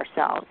to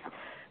ourselves,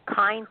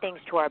 kind things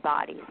to our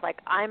bodies. Like,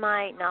 I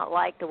might not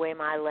like the way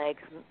my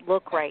legs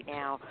look right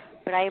now,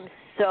 but I am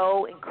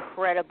so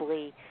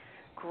incredibly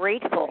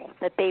grateful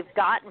that they've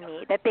gotten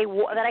me, that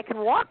I can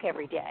walk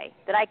every day,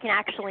 that I can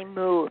actually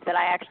move, that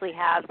I actually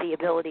have the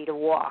ability to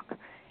walk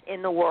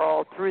in the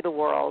world, through the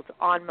world,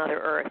 on Mother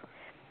Earth.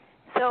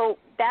 So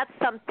that's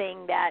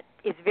something that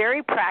is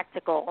very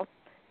practical,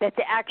 that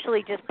to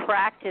actually just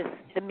practice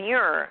the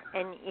mirror.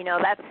 And, you know,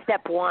 that's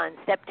step one.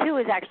 Step two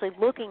is actually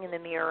looking in the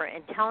mirror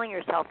and telling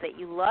yourself that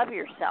you love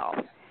yourself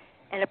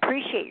and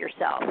appreciate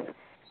yourself.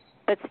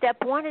 But step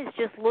one is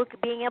just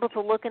being able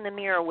to look in the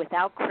mirror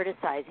without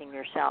criticizing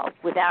yourself,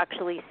 without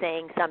actually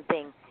saying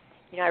something,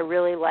 you know, I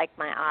really like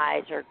my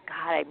eyes, or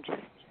God, I'm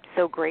just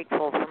so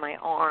grateful for my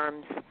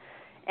arms.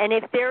 And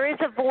if there is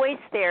a voice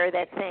there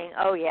that's saying,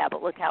 oh, yeah,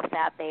 but look how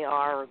fat they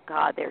are, or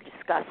God, they're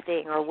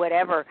disgusting, or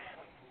whatever,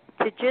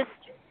 to just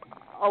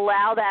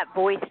allow that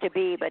voice to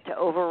be, but to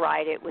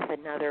override it with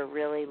another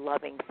really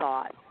loving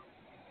thought.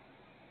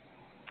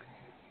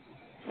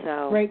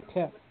 So Great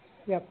tip.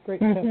 Yep, great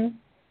tip.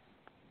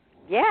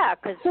 Yeah.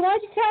 So why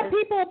don't you tell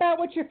people about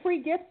what your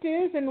free gift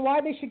is and why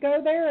they should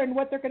go there and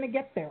what they're going to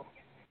get there?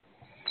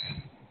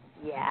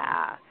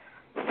 Yeah.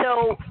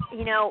 So,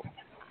 you know,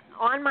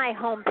 on my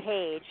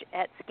homepage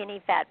at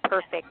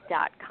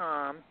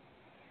skinnyfatperfect.com,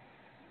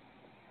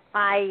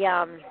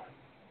 I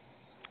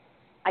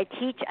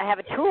have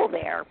a tool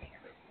there,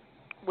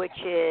 which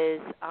is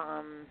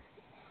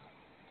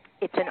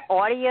it's an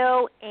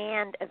audio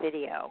and a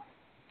video.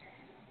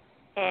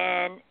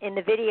 And in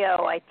the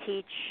video I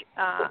teach,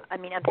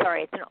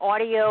 it's an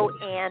audio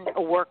and a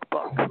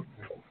workbook.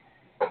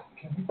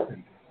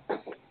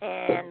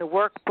 And the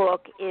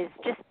workbook is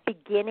just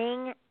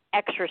beginning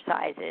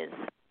exercises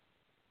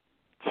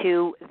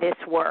to this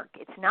work.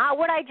 It's not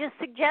what I just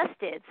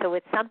suggested, so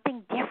it's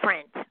something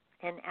different.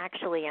 And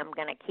actually, I'm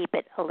going to keep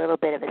it a little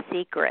bit of a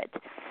secret.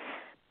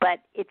 But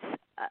it's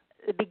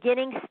the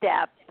beginning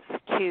steps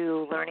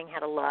to learning how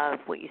to love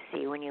what you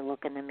see when you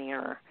look in the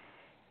mirror.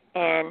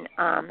 And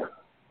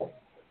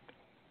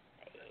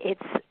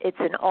it's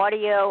an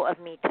audio of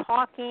me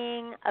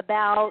talking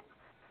about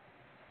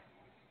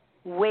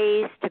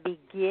ways to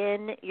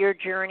begin your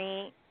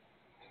journey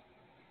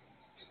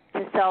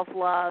to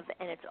self-love,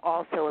 and it's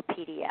also a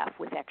PDF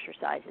with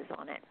exercises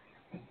on it.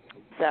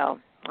 So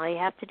all you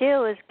have to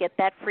do is get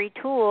that free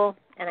tool.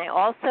 And I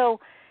also,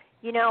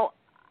 you know,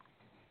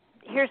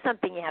 here's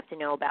something you have to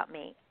know about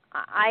me.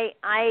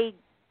 I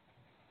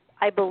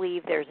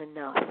believe there's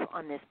enough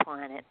on this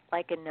planet,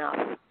 like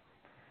enough.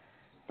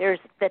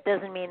 that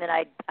doesn't mean that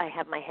I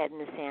have my head in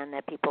the sand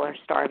that people are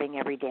starving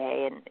every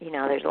day and,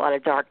 there's a lot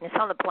of darkness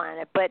on the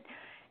planet. But,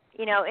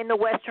 in the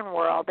Western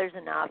world, there's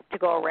enough to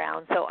go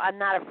around. So I'm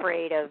not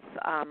afraid of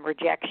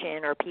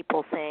rejection or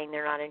people saying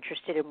they're not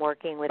interested in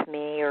working with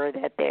me or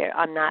that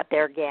I'm not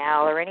their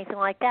gal or anything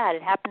like that.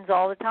 It happens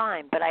all the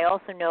time. But I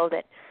also know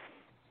that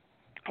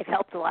I've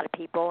helped a lot of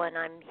people, and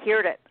I'm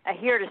here to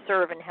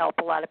serve and help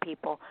a lot of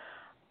people.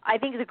 I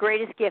think the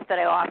greatest gift that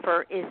I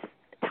offer is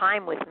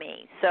time with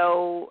me.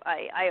 So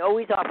I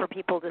always offer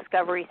people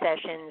discovery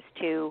sessions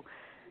to,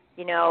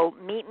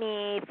 meet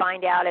me,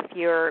 find out if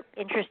you're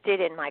interested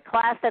in my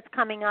class that's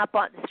coming up.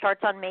 It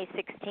starts on May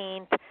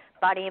 16th,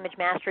 Body Image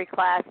Mastery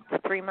class.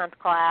 It's a 3-month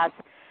class.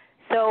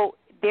 So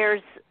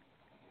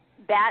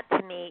that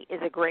to me is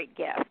a great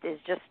gift. Is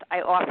just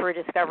I offer a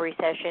discovery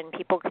session.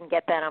 People can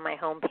get that on my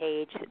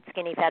homepage at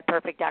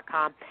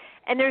skinnyfatperfect.com.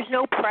 And there's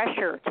no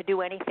pressure to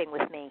do anything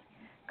with me,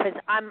 because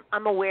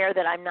I'm aware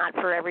that I'm not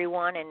for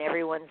everyone and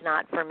everyone's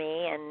not for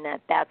me, and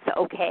that's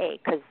okay,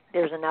 because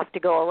there's enough to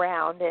go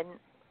around, and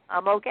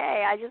I'm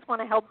okay. I just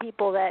want to help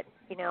people that,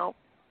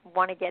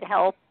 want to get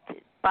help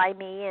by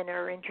me and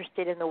are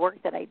interested in the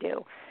work that I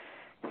do.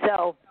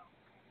 So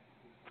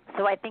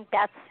I think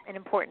that's an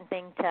important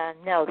thing to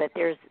know, that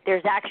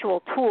there's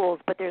actual tools,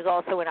 but there's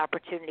also an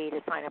opportunity to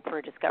sign up for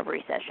a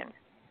discovery session.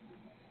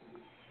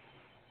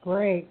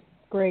 Great,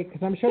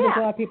 because I'm sure there's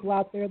a lot of people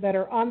out there that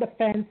are on the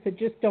fence that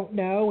just don't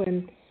know,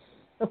 and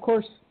of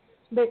course,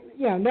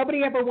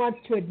 nobody ever wants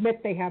to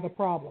admit they have a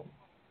problem.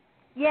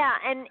 Yeah,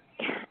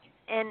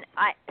 and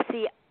I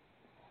see.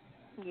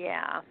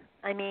 Yeah,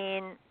 I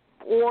mean,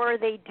 or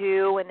they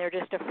do, and they're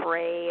just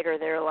afraid, or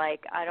they're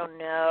like, I don't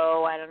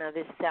know.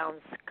 This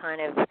sounds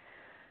kind of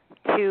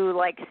too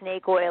like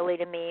snake oily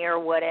to me, or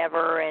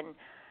whatever. And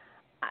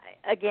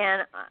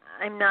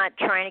I'm not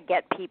trying to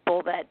get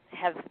people that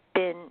have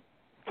been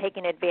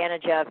taken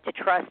advantage of to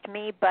trust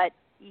me, but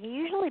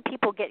usually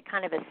people get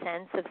kind of a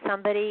sense of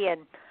somebody,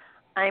 and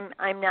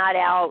I'm not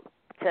out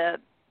to,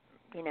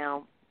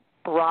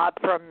 rob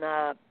from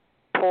the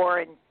poor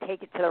and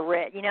take it to the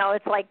rich.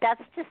 It's like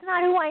that's just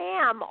not who I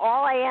am.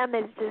 All I am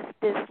is just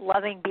this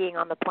loving being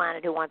on the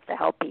planet who wants to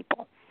help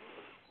people.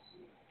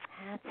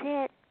 That's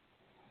it.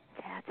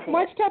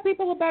 Why don't you tell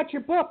people about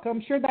your book?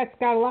 I'm sure that's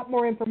got a lot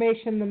more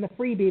information than the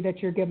freebie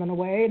that you're giving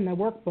away in the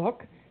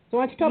workbook. So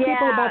why don't you tell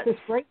people about this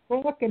great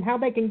book and how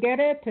they can get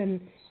it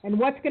and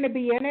what's going to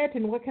be in it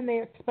and what can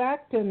they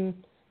expect? And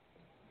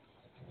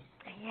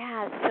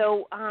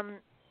so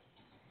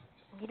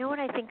what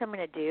I think I'm going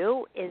to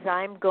do is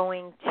I'm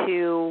going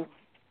to,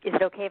 is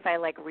it okay if I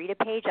read a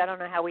page? I don't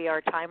know how we are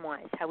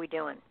time-wise. How we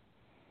doing?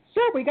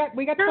 Sure, we got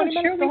 20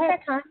 minutes. Go ahead.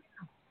 Time.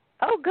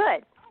 Oh,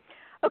 good.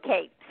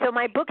 Okay, so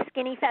my book,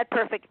 Skinny Fat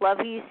Perfect, Love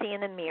Who You See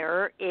in the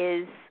Mirror,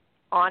 is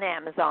on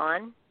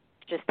Amazon,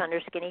 just under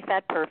Skinny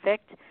Fat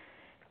Perfect.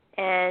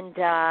 And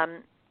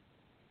I'm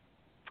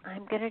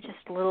going to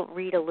just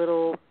read a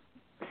little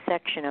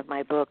section of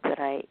my book that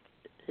I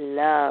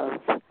love.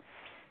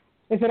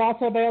 Is it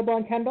also available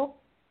on Kindle?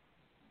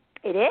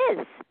 It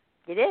is.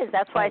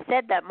 That's why I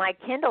said that. My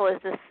Kindle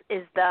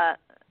is the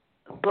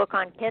book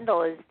on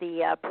Kindle is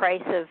the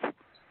price of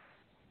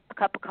a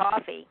cup of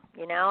coffee.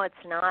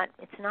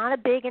 It's not a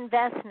big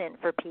investment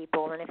for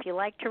people. And if you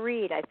like to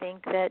read, I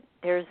think that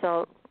there's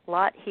a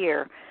lot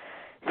here.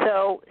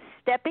 So,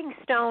 Stepping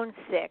Stone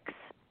 6.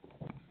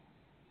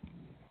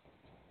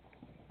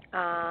 Wait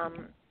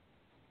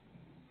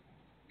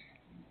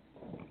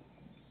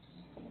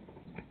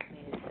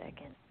a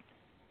second.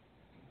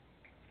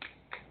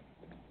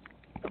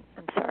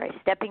 I'm sorry.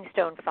 Stepping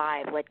Stone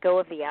 5. Let go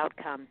of the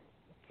outcome.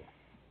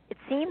 It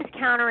seems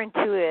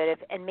counterintuitive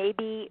and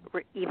maybe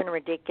even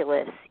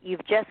ridiculous.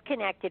 You've just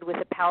connected with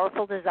a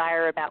powerful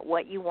desire about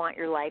what you want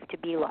your life to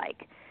be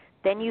like.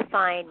 Then you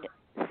find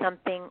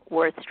something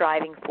worth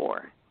striving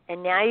for.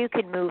 And now you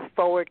can move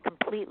forward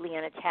completely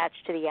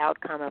unattached to the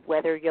outcome of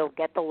whether you'll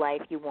get the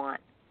life you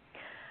want.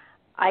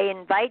 I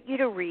invite you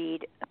to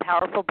read a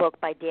powerful book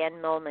by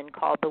Dan Millman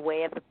called The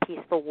Way of a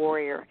Peaceful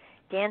Warrior.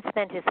 Dan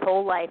spent his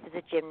whole life as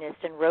a gymnast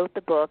and wrote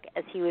the book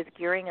as he was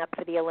gearing up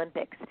for the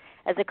Olympics.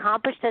 As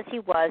accomplished as he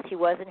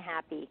wasn't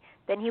happy.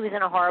 Then he was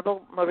in a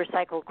horrible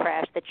motorcycle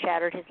crash that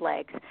shattered his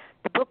legs.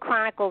 The book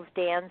chronicles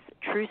Dan's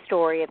true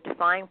story of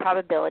defying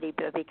probability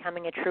but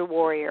becoming a true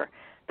warrior.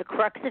 The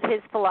crux of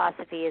his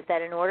philosophy is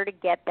that in order to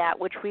get that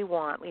which we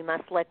want, we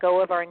must let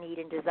go of our need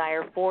and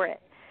desire for it.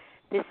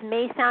 This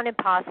may sound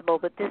impossible,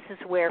 but this is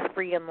where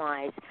freedom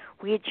lies.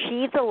 We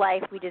achieve the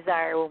life we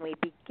desire when we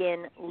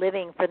begin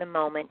living for the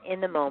moment, in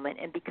the moment,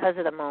 and because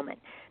of the moment.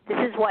 This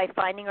is why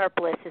finding our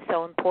bliss is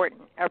so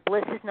important. Our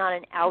bliss is not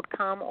an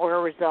outcome or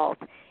a result.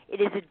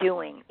 It is a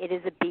doing. It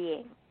is a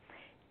being.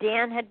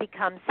 Dan had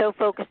become so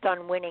focused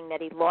on winning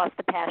that he lost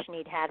the passion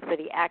he'd had for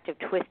the act of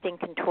twisting,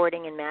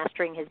 contorting, and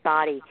mastering his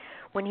body.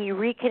 When he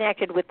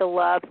reconnected with the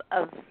love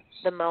of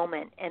the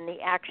moment and the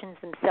actions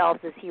themselves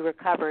as he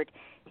recovered,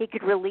 he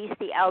could release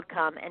the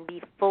outcome and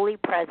be fully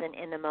present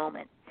in the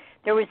moment.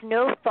 There was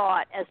no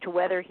thought as to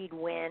whether he'd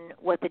win,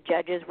 what the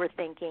judges were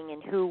thinking,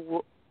 and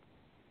who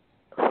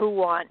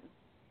won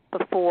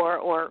before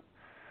or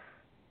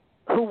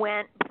who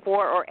went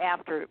before or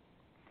after.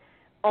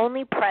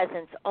 Only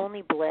presence,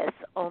 only bliss,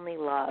 only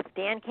love.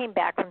 Dan came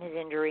back from his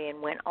injury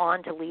and went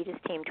on to lead his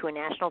team to a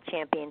national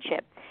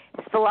championship.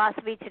 His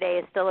philosophy today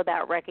is still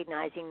about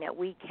recognizing that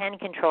we can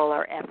control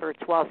our efforts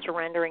while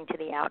surrendering to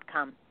the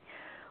outcome.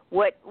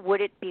 What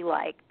would it be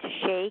like to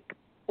shake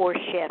or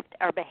shift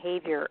our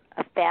behavior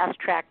of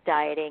fast-track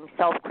dieting,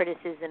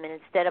 self-criticism, and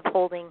instead of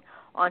holding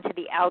onto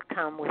the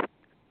outcome with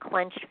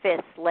clenched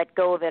fists, let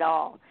go of it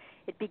all?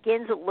 It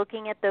begins with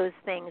looking at those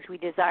things we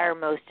desire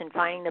most and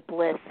finding the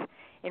bliss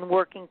in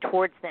working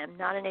towards them,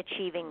 not in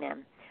achieving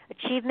them.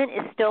 Achievement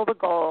is still the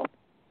goal,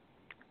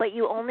 but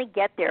you only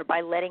get there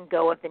by letting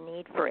go of the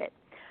need for it.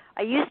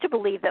 I used to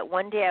believe that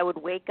one day I would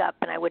wake up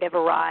and I would have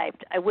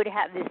arrived. I would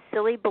have this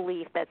silly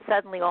belief that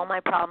suddenly all my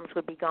problems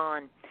would be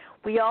gone.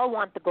 We all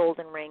want the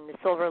golden ring, the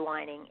silver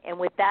lining, and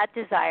with that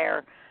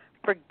desire,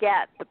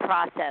 forget the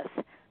process.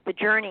 The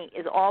journey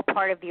is all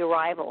part of the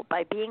arrival.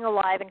 By being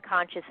alive and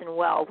conscious and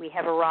well, we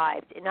have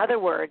arrived. In other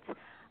words,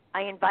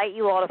 I invite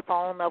you all to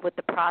fall in love with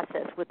the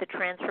process, with the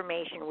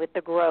transformation, with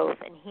the growth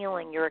and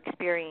healing you're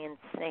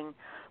experiencing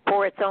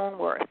for its own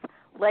worth.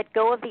 Let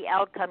go of the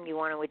outcome you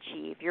want to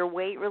achieve, your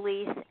weight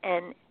release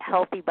and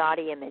healthy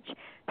body image.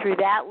 Through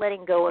that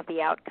letting go of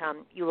the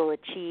outcome, you will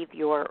achieve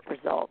your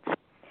results.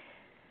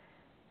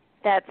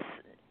 That's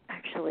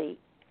actually,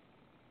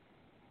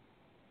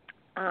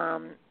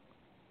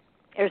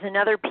 there's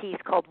another piece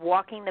called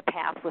Walking the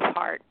Path with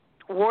Heart.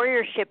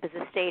 Warriorship is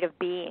a state of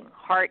being.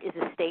 Heart is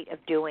a state of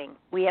doing.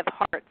 We have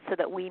hearts so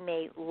that we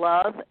may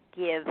love,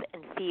 give,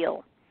 and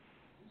feel.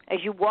 As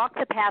you walk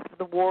the path of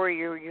the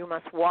warrior, you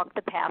must walk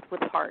the path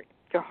with heart.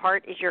 Your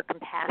heart is your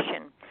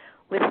compassion.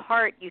 With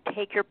heart, you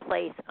take your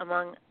place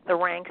among the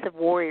ranks of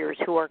warriors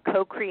who are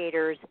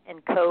co-creators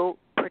and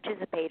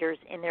co-participators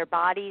in their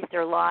bodies,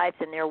 their lives,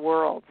 and their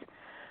worlds.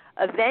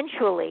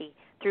 Eventually,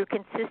 through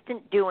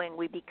consistent doing,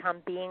 we become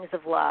beings of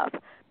love.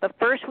 But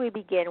first we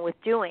begin with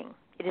doing.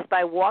 It is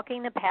by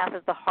walking the path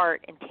of the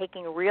heart and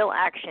taking real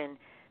action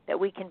that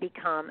we can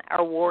become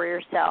our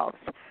warrior selves.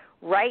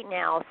 Right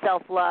now,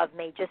 self-love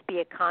may just be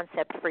a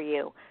concept for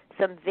you,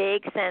 some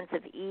vague sense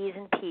of ease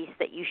and peace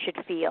that you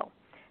should feel.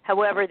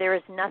 However, there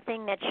is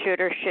nothing that should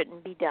or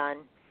shouldn't be done,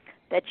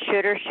 that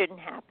should or shouldn't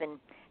happen.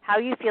 How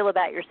you feel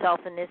about yourself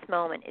in this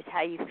moment is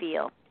how you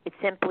feel. It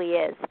simply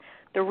is.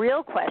 The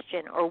real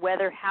question, or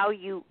whether how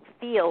you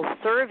feel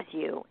serves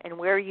you and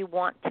where you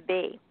want to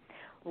be.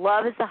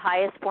 Love is the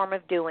highest form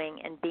of doing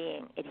and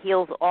being. It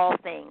heals all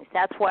things.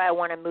 That's why I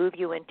want to move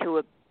you into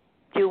a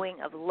doing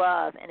of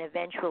love and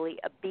eventually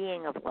a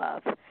being of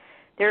love.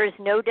 There is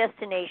no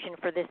destination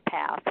for this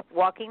path.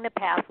 Walking the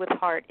path with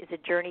heart is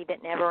a journey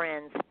that never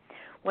ends.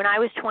 When I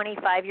was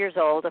 25 years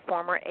old, a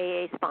former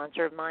AA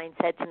sponsor of mine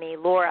said to me,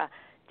 Laura,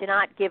 do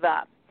not give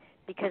up,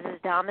 because as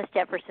Thomas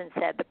Jefferson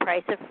said, the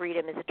price of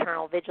freedom is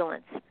eternal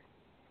vigilance.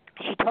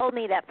 She told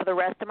me that for the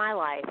rest of my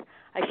life,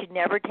 I should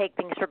never take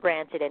things for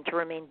granted and to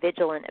remain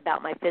vigilant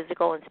about my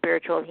physical and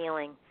spiritual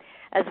healing.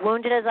 As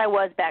wounded as I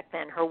was back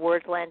then, her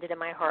words landed in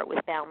my heart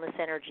with boundless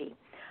energy.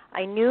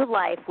 I knew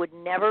life would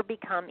never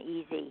become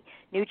easy.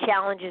 New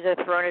challenges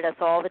are thrown at us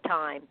all the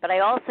time. But I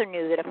also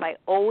knew that if I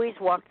always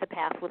walked the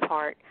path with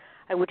heart,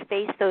 I would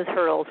face those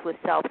hurdles with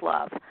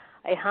self-love.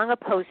 I hung a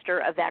poster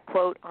of that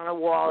quote on a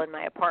wall in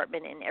my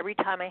apartment, and every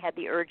time I had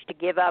the urge to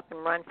give up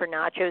and run for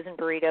nachos and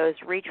burritos,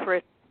 reach for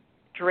a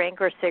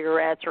drink or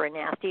cigarettes or a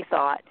nasty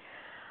thought,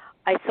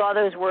 I saw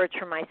those words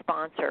from my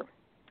sponsor.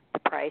 The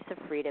price of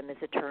freedom is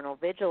eternal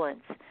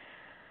vigilance.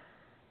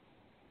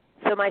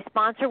 So my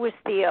sponsor was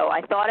Theo.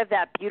 I thought of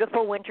that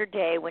beautiful winter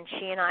day when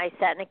she and I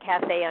sat in a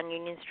cafe on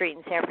Union Street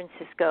in San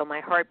Francisco,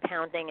 my heart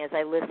pounding as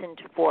I listened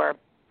for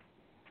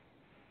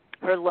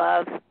her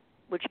love,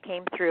 which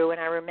came through, and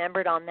I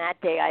remembered on that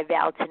day I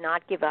vowed to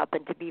not give up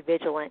and to be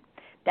vigilant.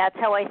 That's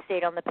how I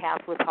stayed on the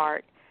path with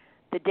heart.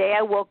 The day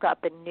I woke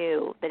up and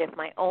knew that if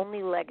my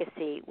only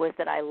legacy was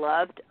that I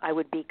loved, I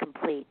would be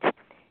complete,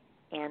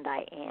 and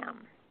I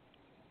am.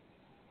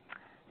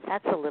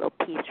 That's a little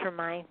piece from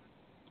my...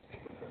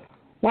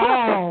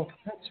 Wow.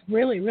 That's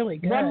really, really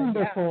good.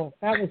 Wonderful.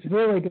 Yeah. That was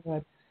really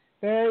good.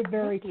 Very,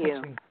 very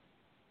touching.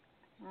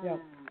 Yep.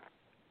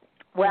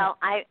 Well,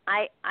 I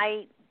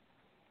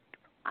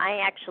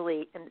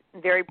actually am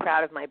very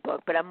proud of my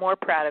book, but I'm more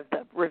proud of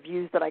the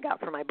reviews that I got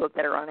for my book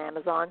that are on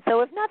Amazon.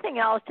 So if nothing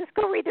else, just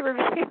go read the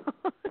reviews.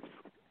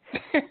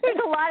 There's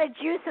a lot of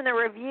juice in the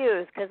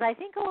reviews because I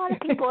think a lot of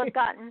people have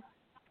gotten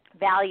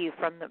value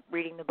from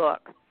reading the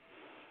book.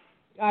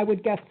 I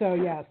would guess so,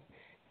 yes.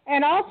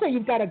 And also,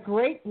 you've got a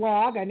great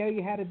blog. I know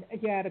you had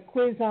a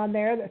quiz on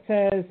there that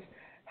says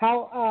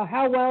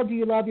how well do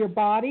you love your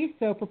body.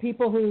 So for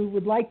people who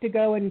would like to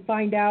go and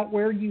find out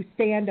where you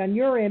stand on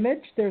your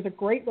image, there's a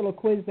great little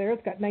quiz there.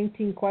 It's got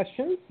 19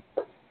 questions.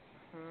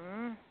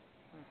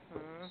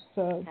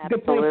 So it's a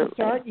good place to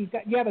start.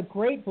 You have a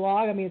great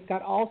blog. I mean, it's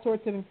got all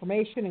sorts of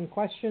information and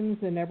questions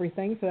and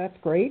everything. So that's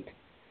great.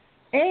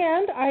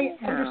 And I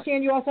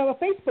understand you also have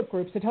a Facebook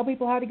group. So tell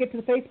people how to get to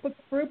the Facebook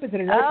group. Is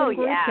it an open group?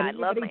 Oh, yeah. Can I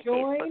love my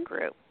join? Facebook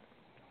group.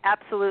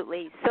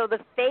 Absolutely. So the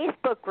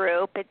Facebook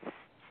group, it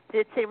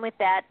fits in with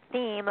that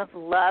theme of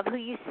love who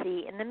you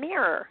see in the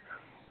mirror,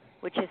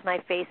 which is my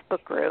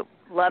Facebook group,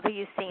 Love Who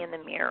You See in the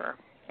Mirror.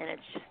 And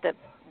it's just a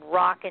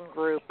rockin'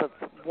 group of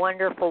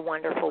wonderful,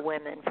 wonderful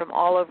women from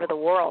all over the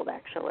world,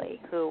 actually,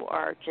 who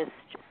are just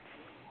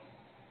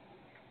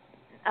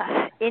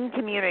in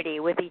community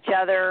with each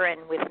other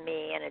and with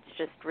me, and it's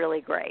just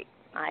really great.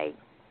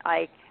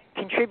 I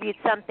contribute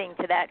something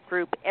to that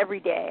group every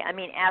day. I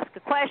mean, ask a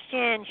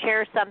question,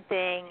 share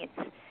something.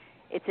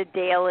 It's a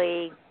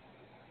daily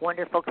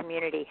wonderful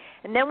community.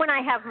 And then when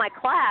I have my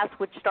class,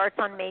 which starts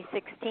on May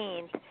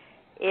 16th,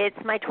 it's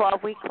my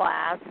 12-week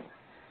class.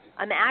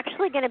 I'm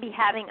actually going to be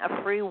having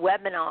a free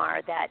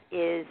webinar that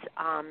is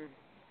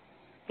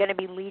going to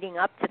be leading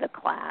up to the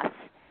class.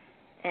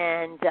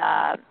 And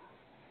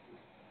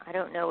I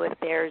don't know if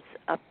there's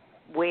a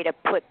way to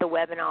put the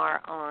webinar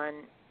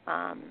on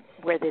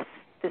where this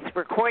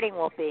recording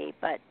will be,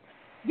 but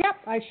yep,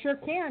 I sure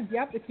can.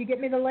 Yep, if you get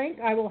me the link,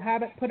 I will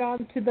have it put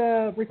onto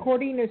the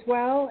recording as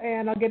well,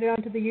 and I'll get it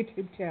onto the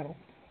YouTube channel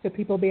so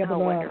people will be able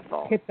to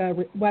wonderful. hit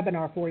the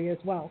webinar for you as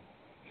well.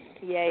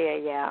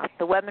 Yeah.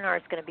 The webinar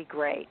is going to be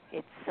great.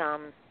 It's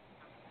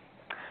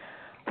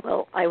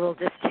well, I will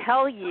just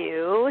tell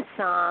you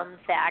some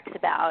facts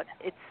about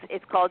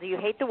it's called Do You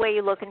Hate the Way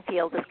You Look and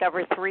Feel?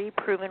 Discover 3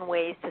 proven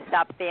ways to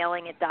stop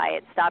failing at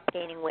diet, stop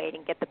gaining weight,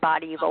 and get the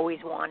body you've always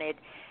wanted.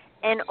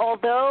 And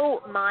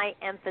although my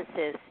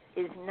emphasis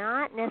is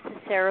not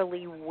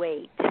necessarily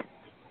weight,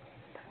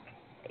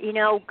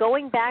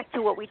 going back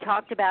to what we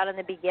talked about in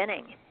the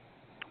beginning,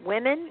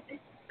 women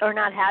are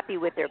not happy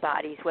with their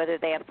bodies, whether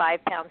they have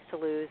 5 pounds to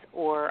lose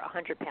or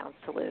 100 pounds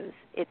to lose.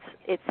 It's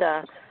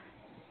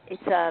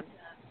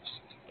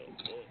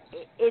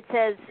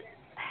as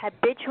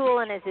habitual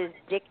and as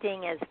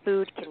addicting as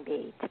food can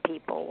be to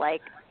people.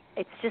 Like,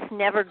 it's just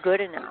never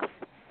good enough.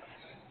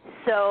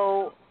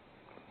 So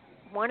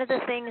one of the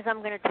things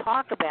I'm going to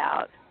talk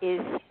about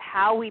is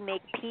how we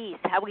make peace,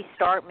 how we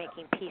start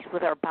making peace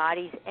with our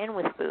bodies and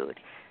with food.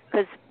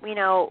 Because,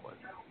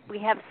 we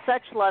have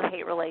such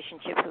love-hate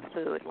relationships with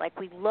food. Like,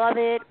 we love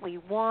it, we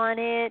want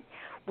it,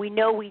 we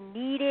know we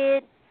need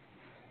it,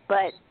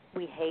 but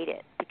we hate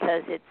it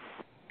because it's,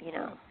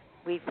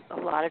 a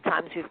lot of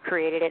times we've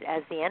created it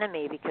as the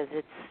enemy because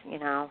it's,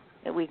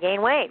 we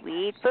gain weight.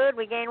 We eat food,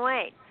 we gain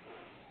weight.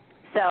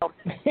 So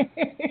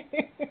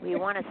we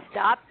want to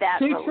stop that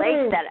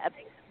that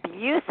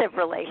abusive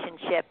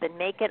relationship and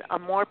make it a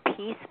more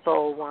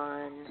peaceful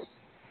one.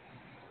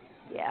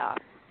 Yeah.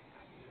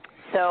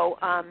 So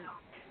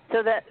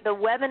the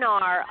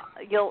webinar,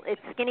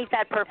 it's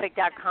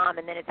skinnyfatperfect.com,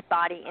 and then it's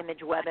body image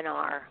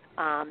webinar,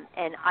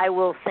 and I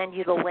will send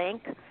you the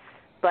link.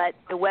 But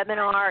the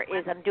webinar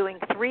is, I'm doing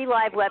 3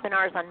 live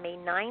webinars on May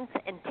 9th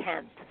and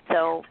 10th.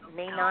 So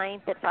May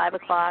 9th at 5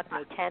 o'clock,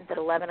 May 10th at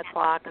 11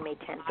 o'clock, and May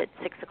 10th at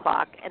 6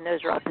 o'clock, and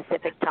those are all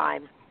Pacific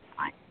time.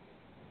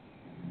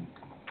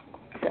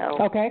 So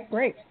okay,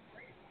 great.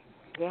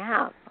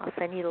 Yeah, I'll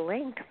send you the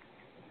link.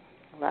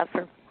 I'd love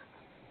for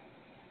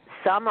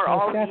some or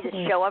all of you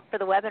to show up for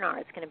the webinar.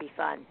 It's going to be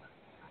fun.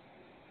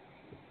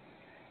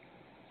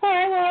 All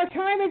right, well, our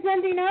time is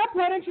ending up.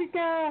 Why don't you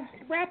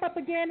wrap up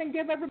again and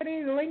give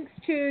everybody the links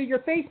to your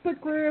Facebook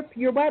group,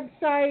 your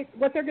website,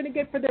 what they're going to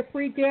get for their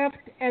free gift,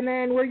 and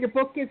then where your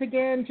book is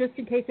again, just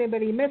in case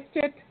anybody missed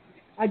it.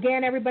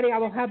 Again, everybody, I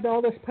will have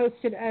all this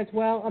posted as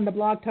well on the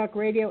Blog Talk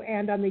Radio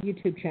and on the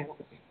YouTube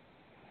channels.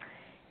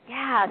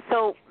 Yeah,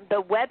 so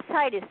the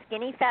website is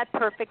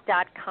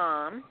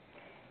skinnyfatperfect.com,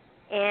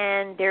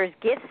 and there's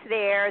gifts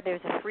there.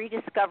 There's a free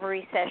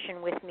discovery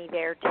session with me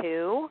there,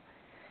 too.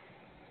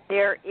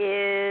 There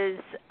is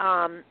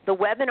the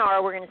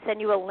webinar. We're going to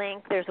send you a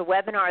link. There's a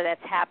webinar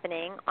that's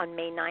happening on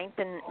May 9th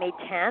and May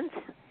 10th.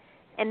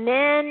 And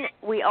then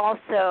we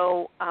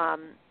also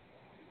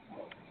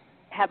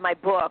have my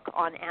book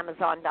on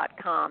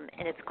Amazon.com,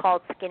 and it's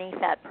called Skinny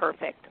Fat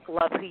Perfect,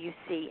 Love Who You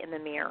See in the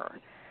Mirror.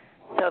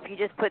 So if you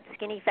just put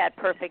Skinny Fat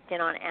Perfect in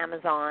on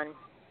Amazon,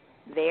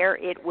 there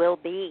it will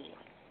be.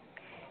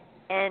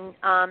 And,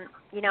 I'm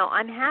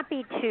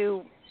happy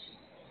to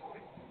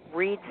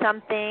read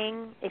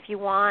something if you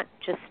want,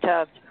 just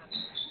to,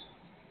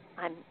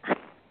 I'm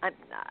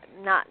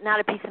not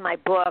a piece of my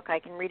book. I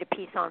can read a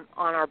piece on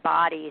our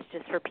bodies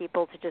just for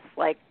people to just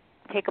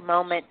take a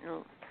moment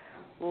and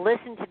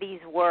listen to these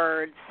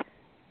words.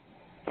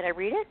 Can I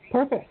read it?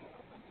 Perfect.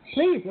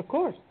 Please, of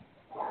course.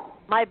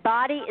 My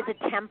body is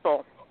a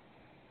temple.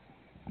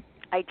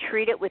 I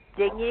treat it with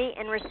dignity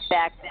and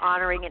respect,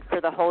 honoring it for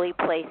the holy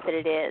place that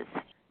it is.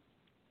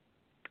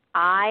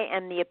 I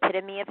am the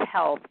epitome of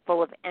health,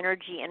 full of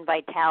energy and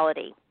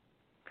vitality.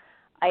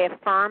 I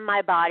affirm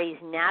my body's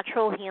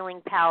natural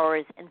healing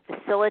powers and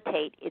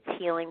facilitate its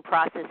healing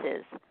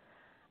processes.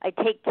 I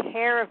take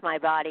care of my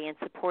body and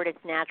support its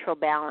natural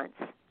balance.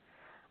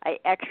 I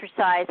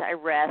exercise, I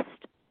rest,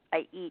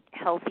 I eat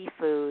healthy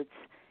foods,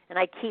 and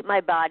I keep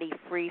my body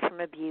free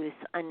from abuse,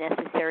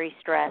 unnecessary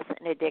stress,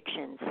 and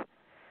addictions.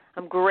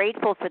 I'm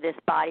grateful for this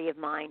body of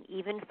mine,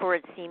 even for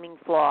its seeming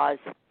flaws.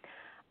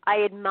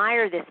 I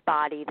admire this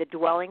body, the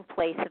dwelling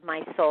place of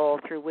my soul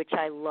through which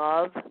I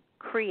love,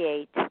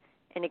 create,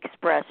 and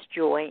express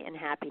joy and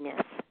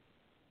happiness.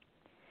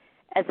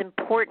 As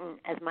important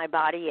as my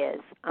body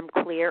is, I'm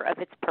clear of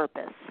its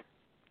purpose.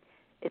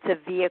 It's a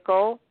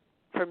vehicle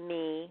for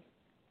me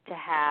to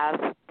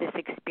have this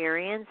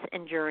experience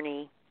and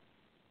journey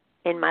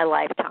in my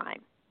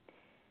lifetime.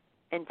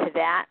 And to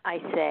that I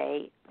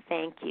say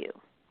thank you.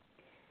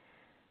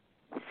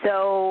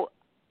 So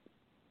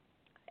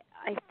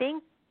I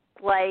think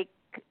like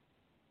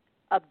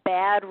a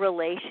bad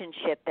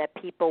relationship that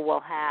people will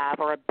have,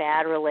 or a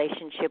bad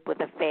relationship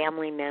with a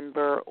family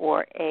member,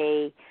 or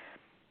a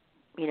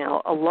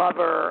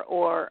lover,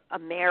 or a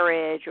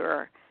marriage,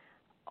 or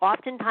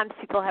oftentimes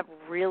people have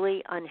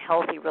really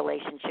unhealthy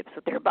relationships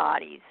with their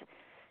bodies.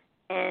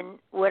 And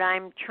what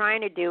I'm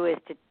trying to do is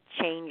to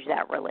change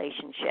that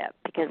relationship,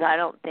 because I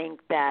don't think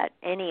that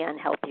any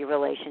unhealthy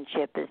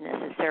relationship is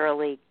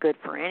necessarily good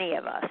for any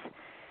of us.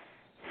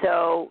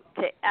 So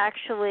to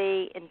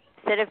actually,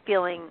 instead of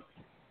feeling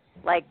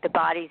like the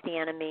body's the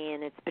enemy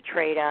and it's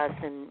betrayed us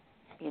and,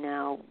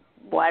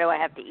 why do I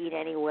have to eat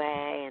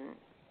anyway, and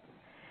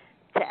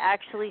to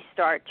actually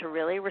start to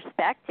really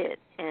respect it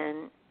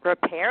and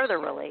repair the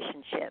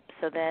relationship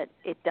so that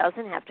it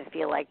doesn't have to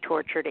feel like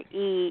torture to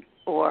eat,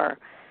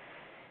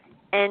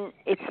 and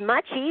it's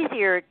much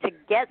easier to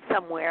get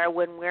somewhere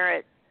when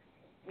we're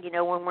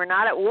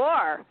not at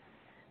war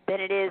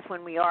than it is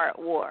when we are at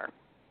war.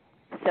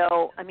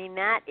 So,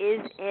 that is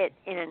it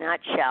in a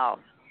nutshell,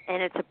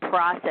 and it's a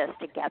process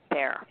to get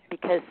there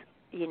because,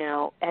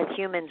 as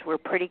humans, we're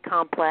pretty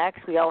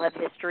complex. We all have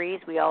histories.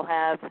 We all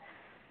have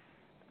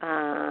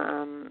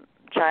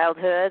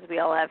childhoods. We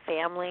all have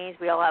families.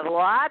 We all have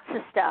lots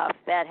of stuff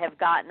that have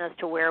gotten us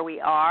to where we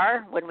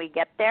are when we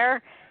get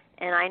there,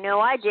 and I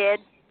know I did,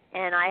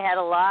 and I had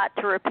a lot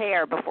to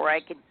repair before I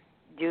could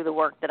do the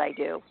work that I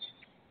do.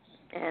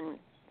 And,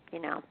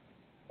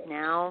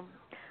 now...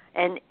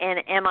 And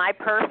am I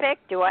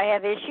perfect? Do I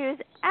have issues?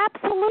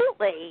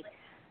 Absolutely.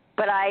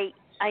 But I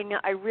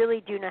really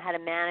do know how to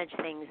manage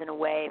things in a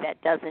way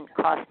that doesn't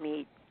cause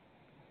me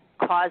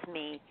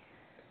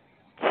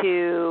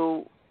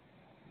to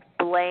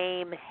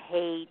blame,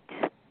 hate,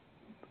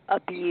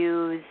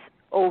 abuse,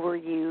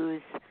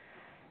 overuse,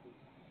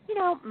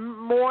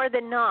 more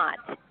than not.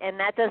 And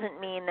that doesn't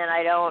mean that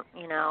I don't,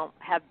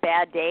 have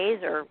bad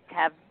days or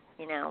have,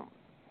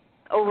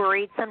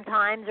 overeat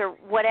sometimes or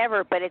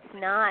whatever, but it's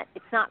not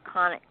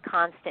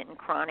constant and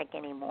chronic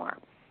anymore.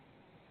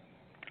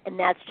 And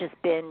that's just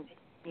been,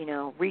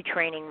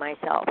 retraining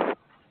myself.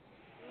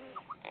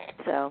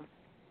 So,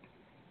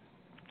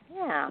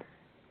 yeah.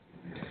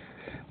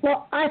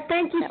 Well, I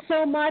thank you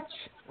so much.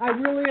 I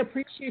really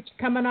appreciate you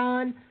coming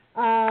on.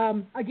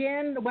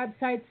 Again, the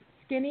website's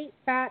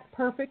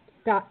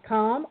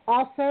skinnyfatperfect.com.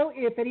 Also,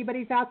 if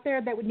anybody's out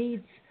there that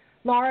needs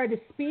Laura to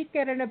speak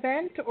at an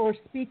event or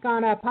speak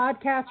on a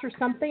podcast or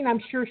something, I'm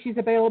sure she's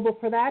available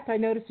for that. I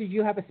noticed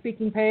you have a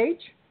speaking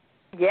page.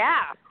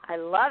 Yeah, I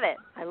love it.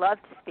 I love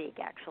to speak,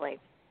 actually.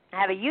 I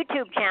have a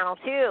YouTube channel,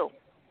 too,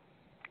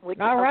 which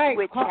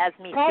has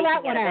me speaking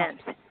at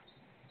events. Out.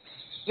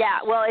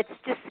 Yeah, well, it's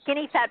just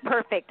Skinny Fat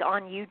Perfect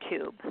on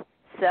YouTube.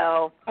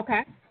 So,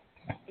 okay.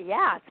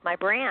 Yeah, it's my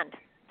brand.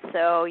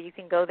 So you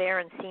can go there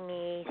and see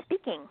me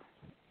speaking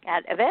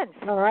at events.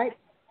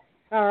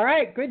 All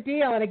right, good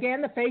deal. And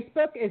again, the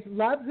Facebook is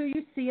Love Who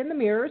You See in the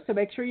Mirror, so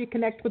make sure you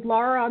connect with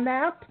Laura on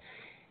that.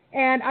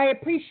 And I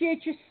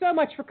appreciate you so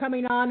much for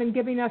coming on and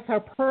giving us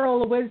our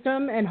pearl of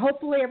wisdom, and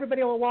hopefully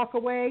everybody will walk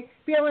away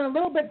feeling a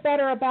little bit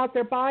better about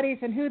their bodies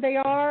and who they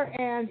are,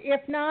 and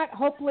if not,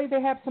 hopefully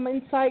they have some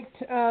insight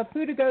of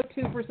who to go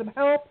to for some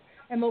help,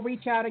 and they'll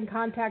reach out and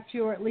contact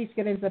you or at least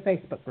get into the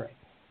Facebook group.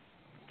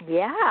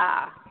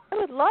 Yeah, I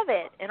would love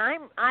it, and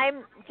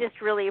I'm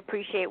just really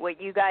appreciate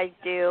what you guys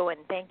do, and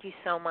thank you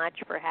so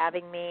much for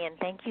having me, and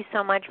thank you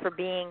so much for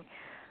being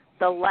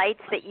the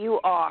lights that you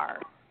are.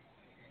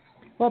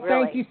 Well,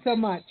 really. Thank you so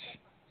much.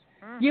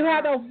 Mm-hmm. You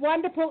have a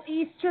wonderful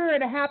Easter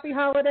and a happy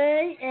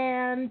holiday,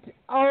 and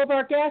all of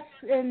our guests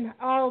and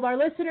all of our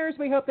listeners,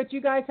 we hope that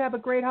you guys have a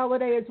great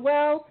holiday as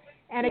well.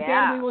 And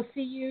again, we will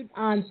see you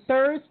on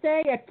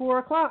Thursday at 4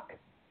 o'clock.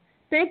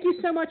 Thank you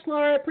so much,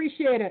 Laura.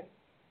 Appreciate it.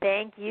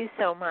 Thank you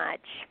so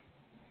much.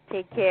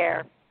 Take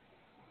care.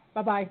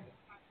 Bye-bye.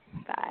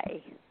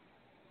 Bye.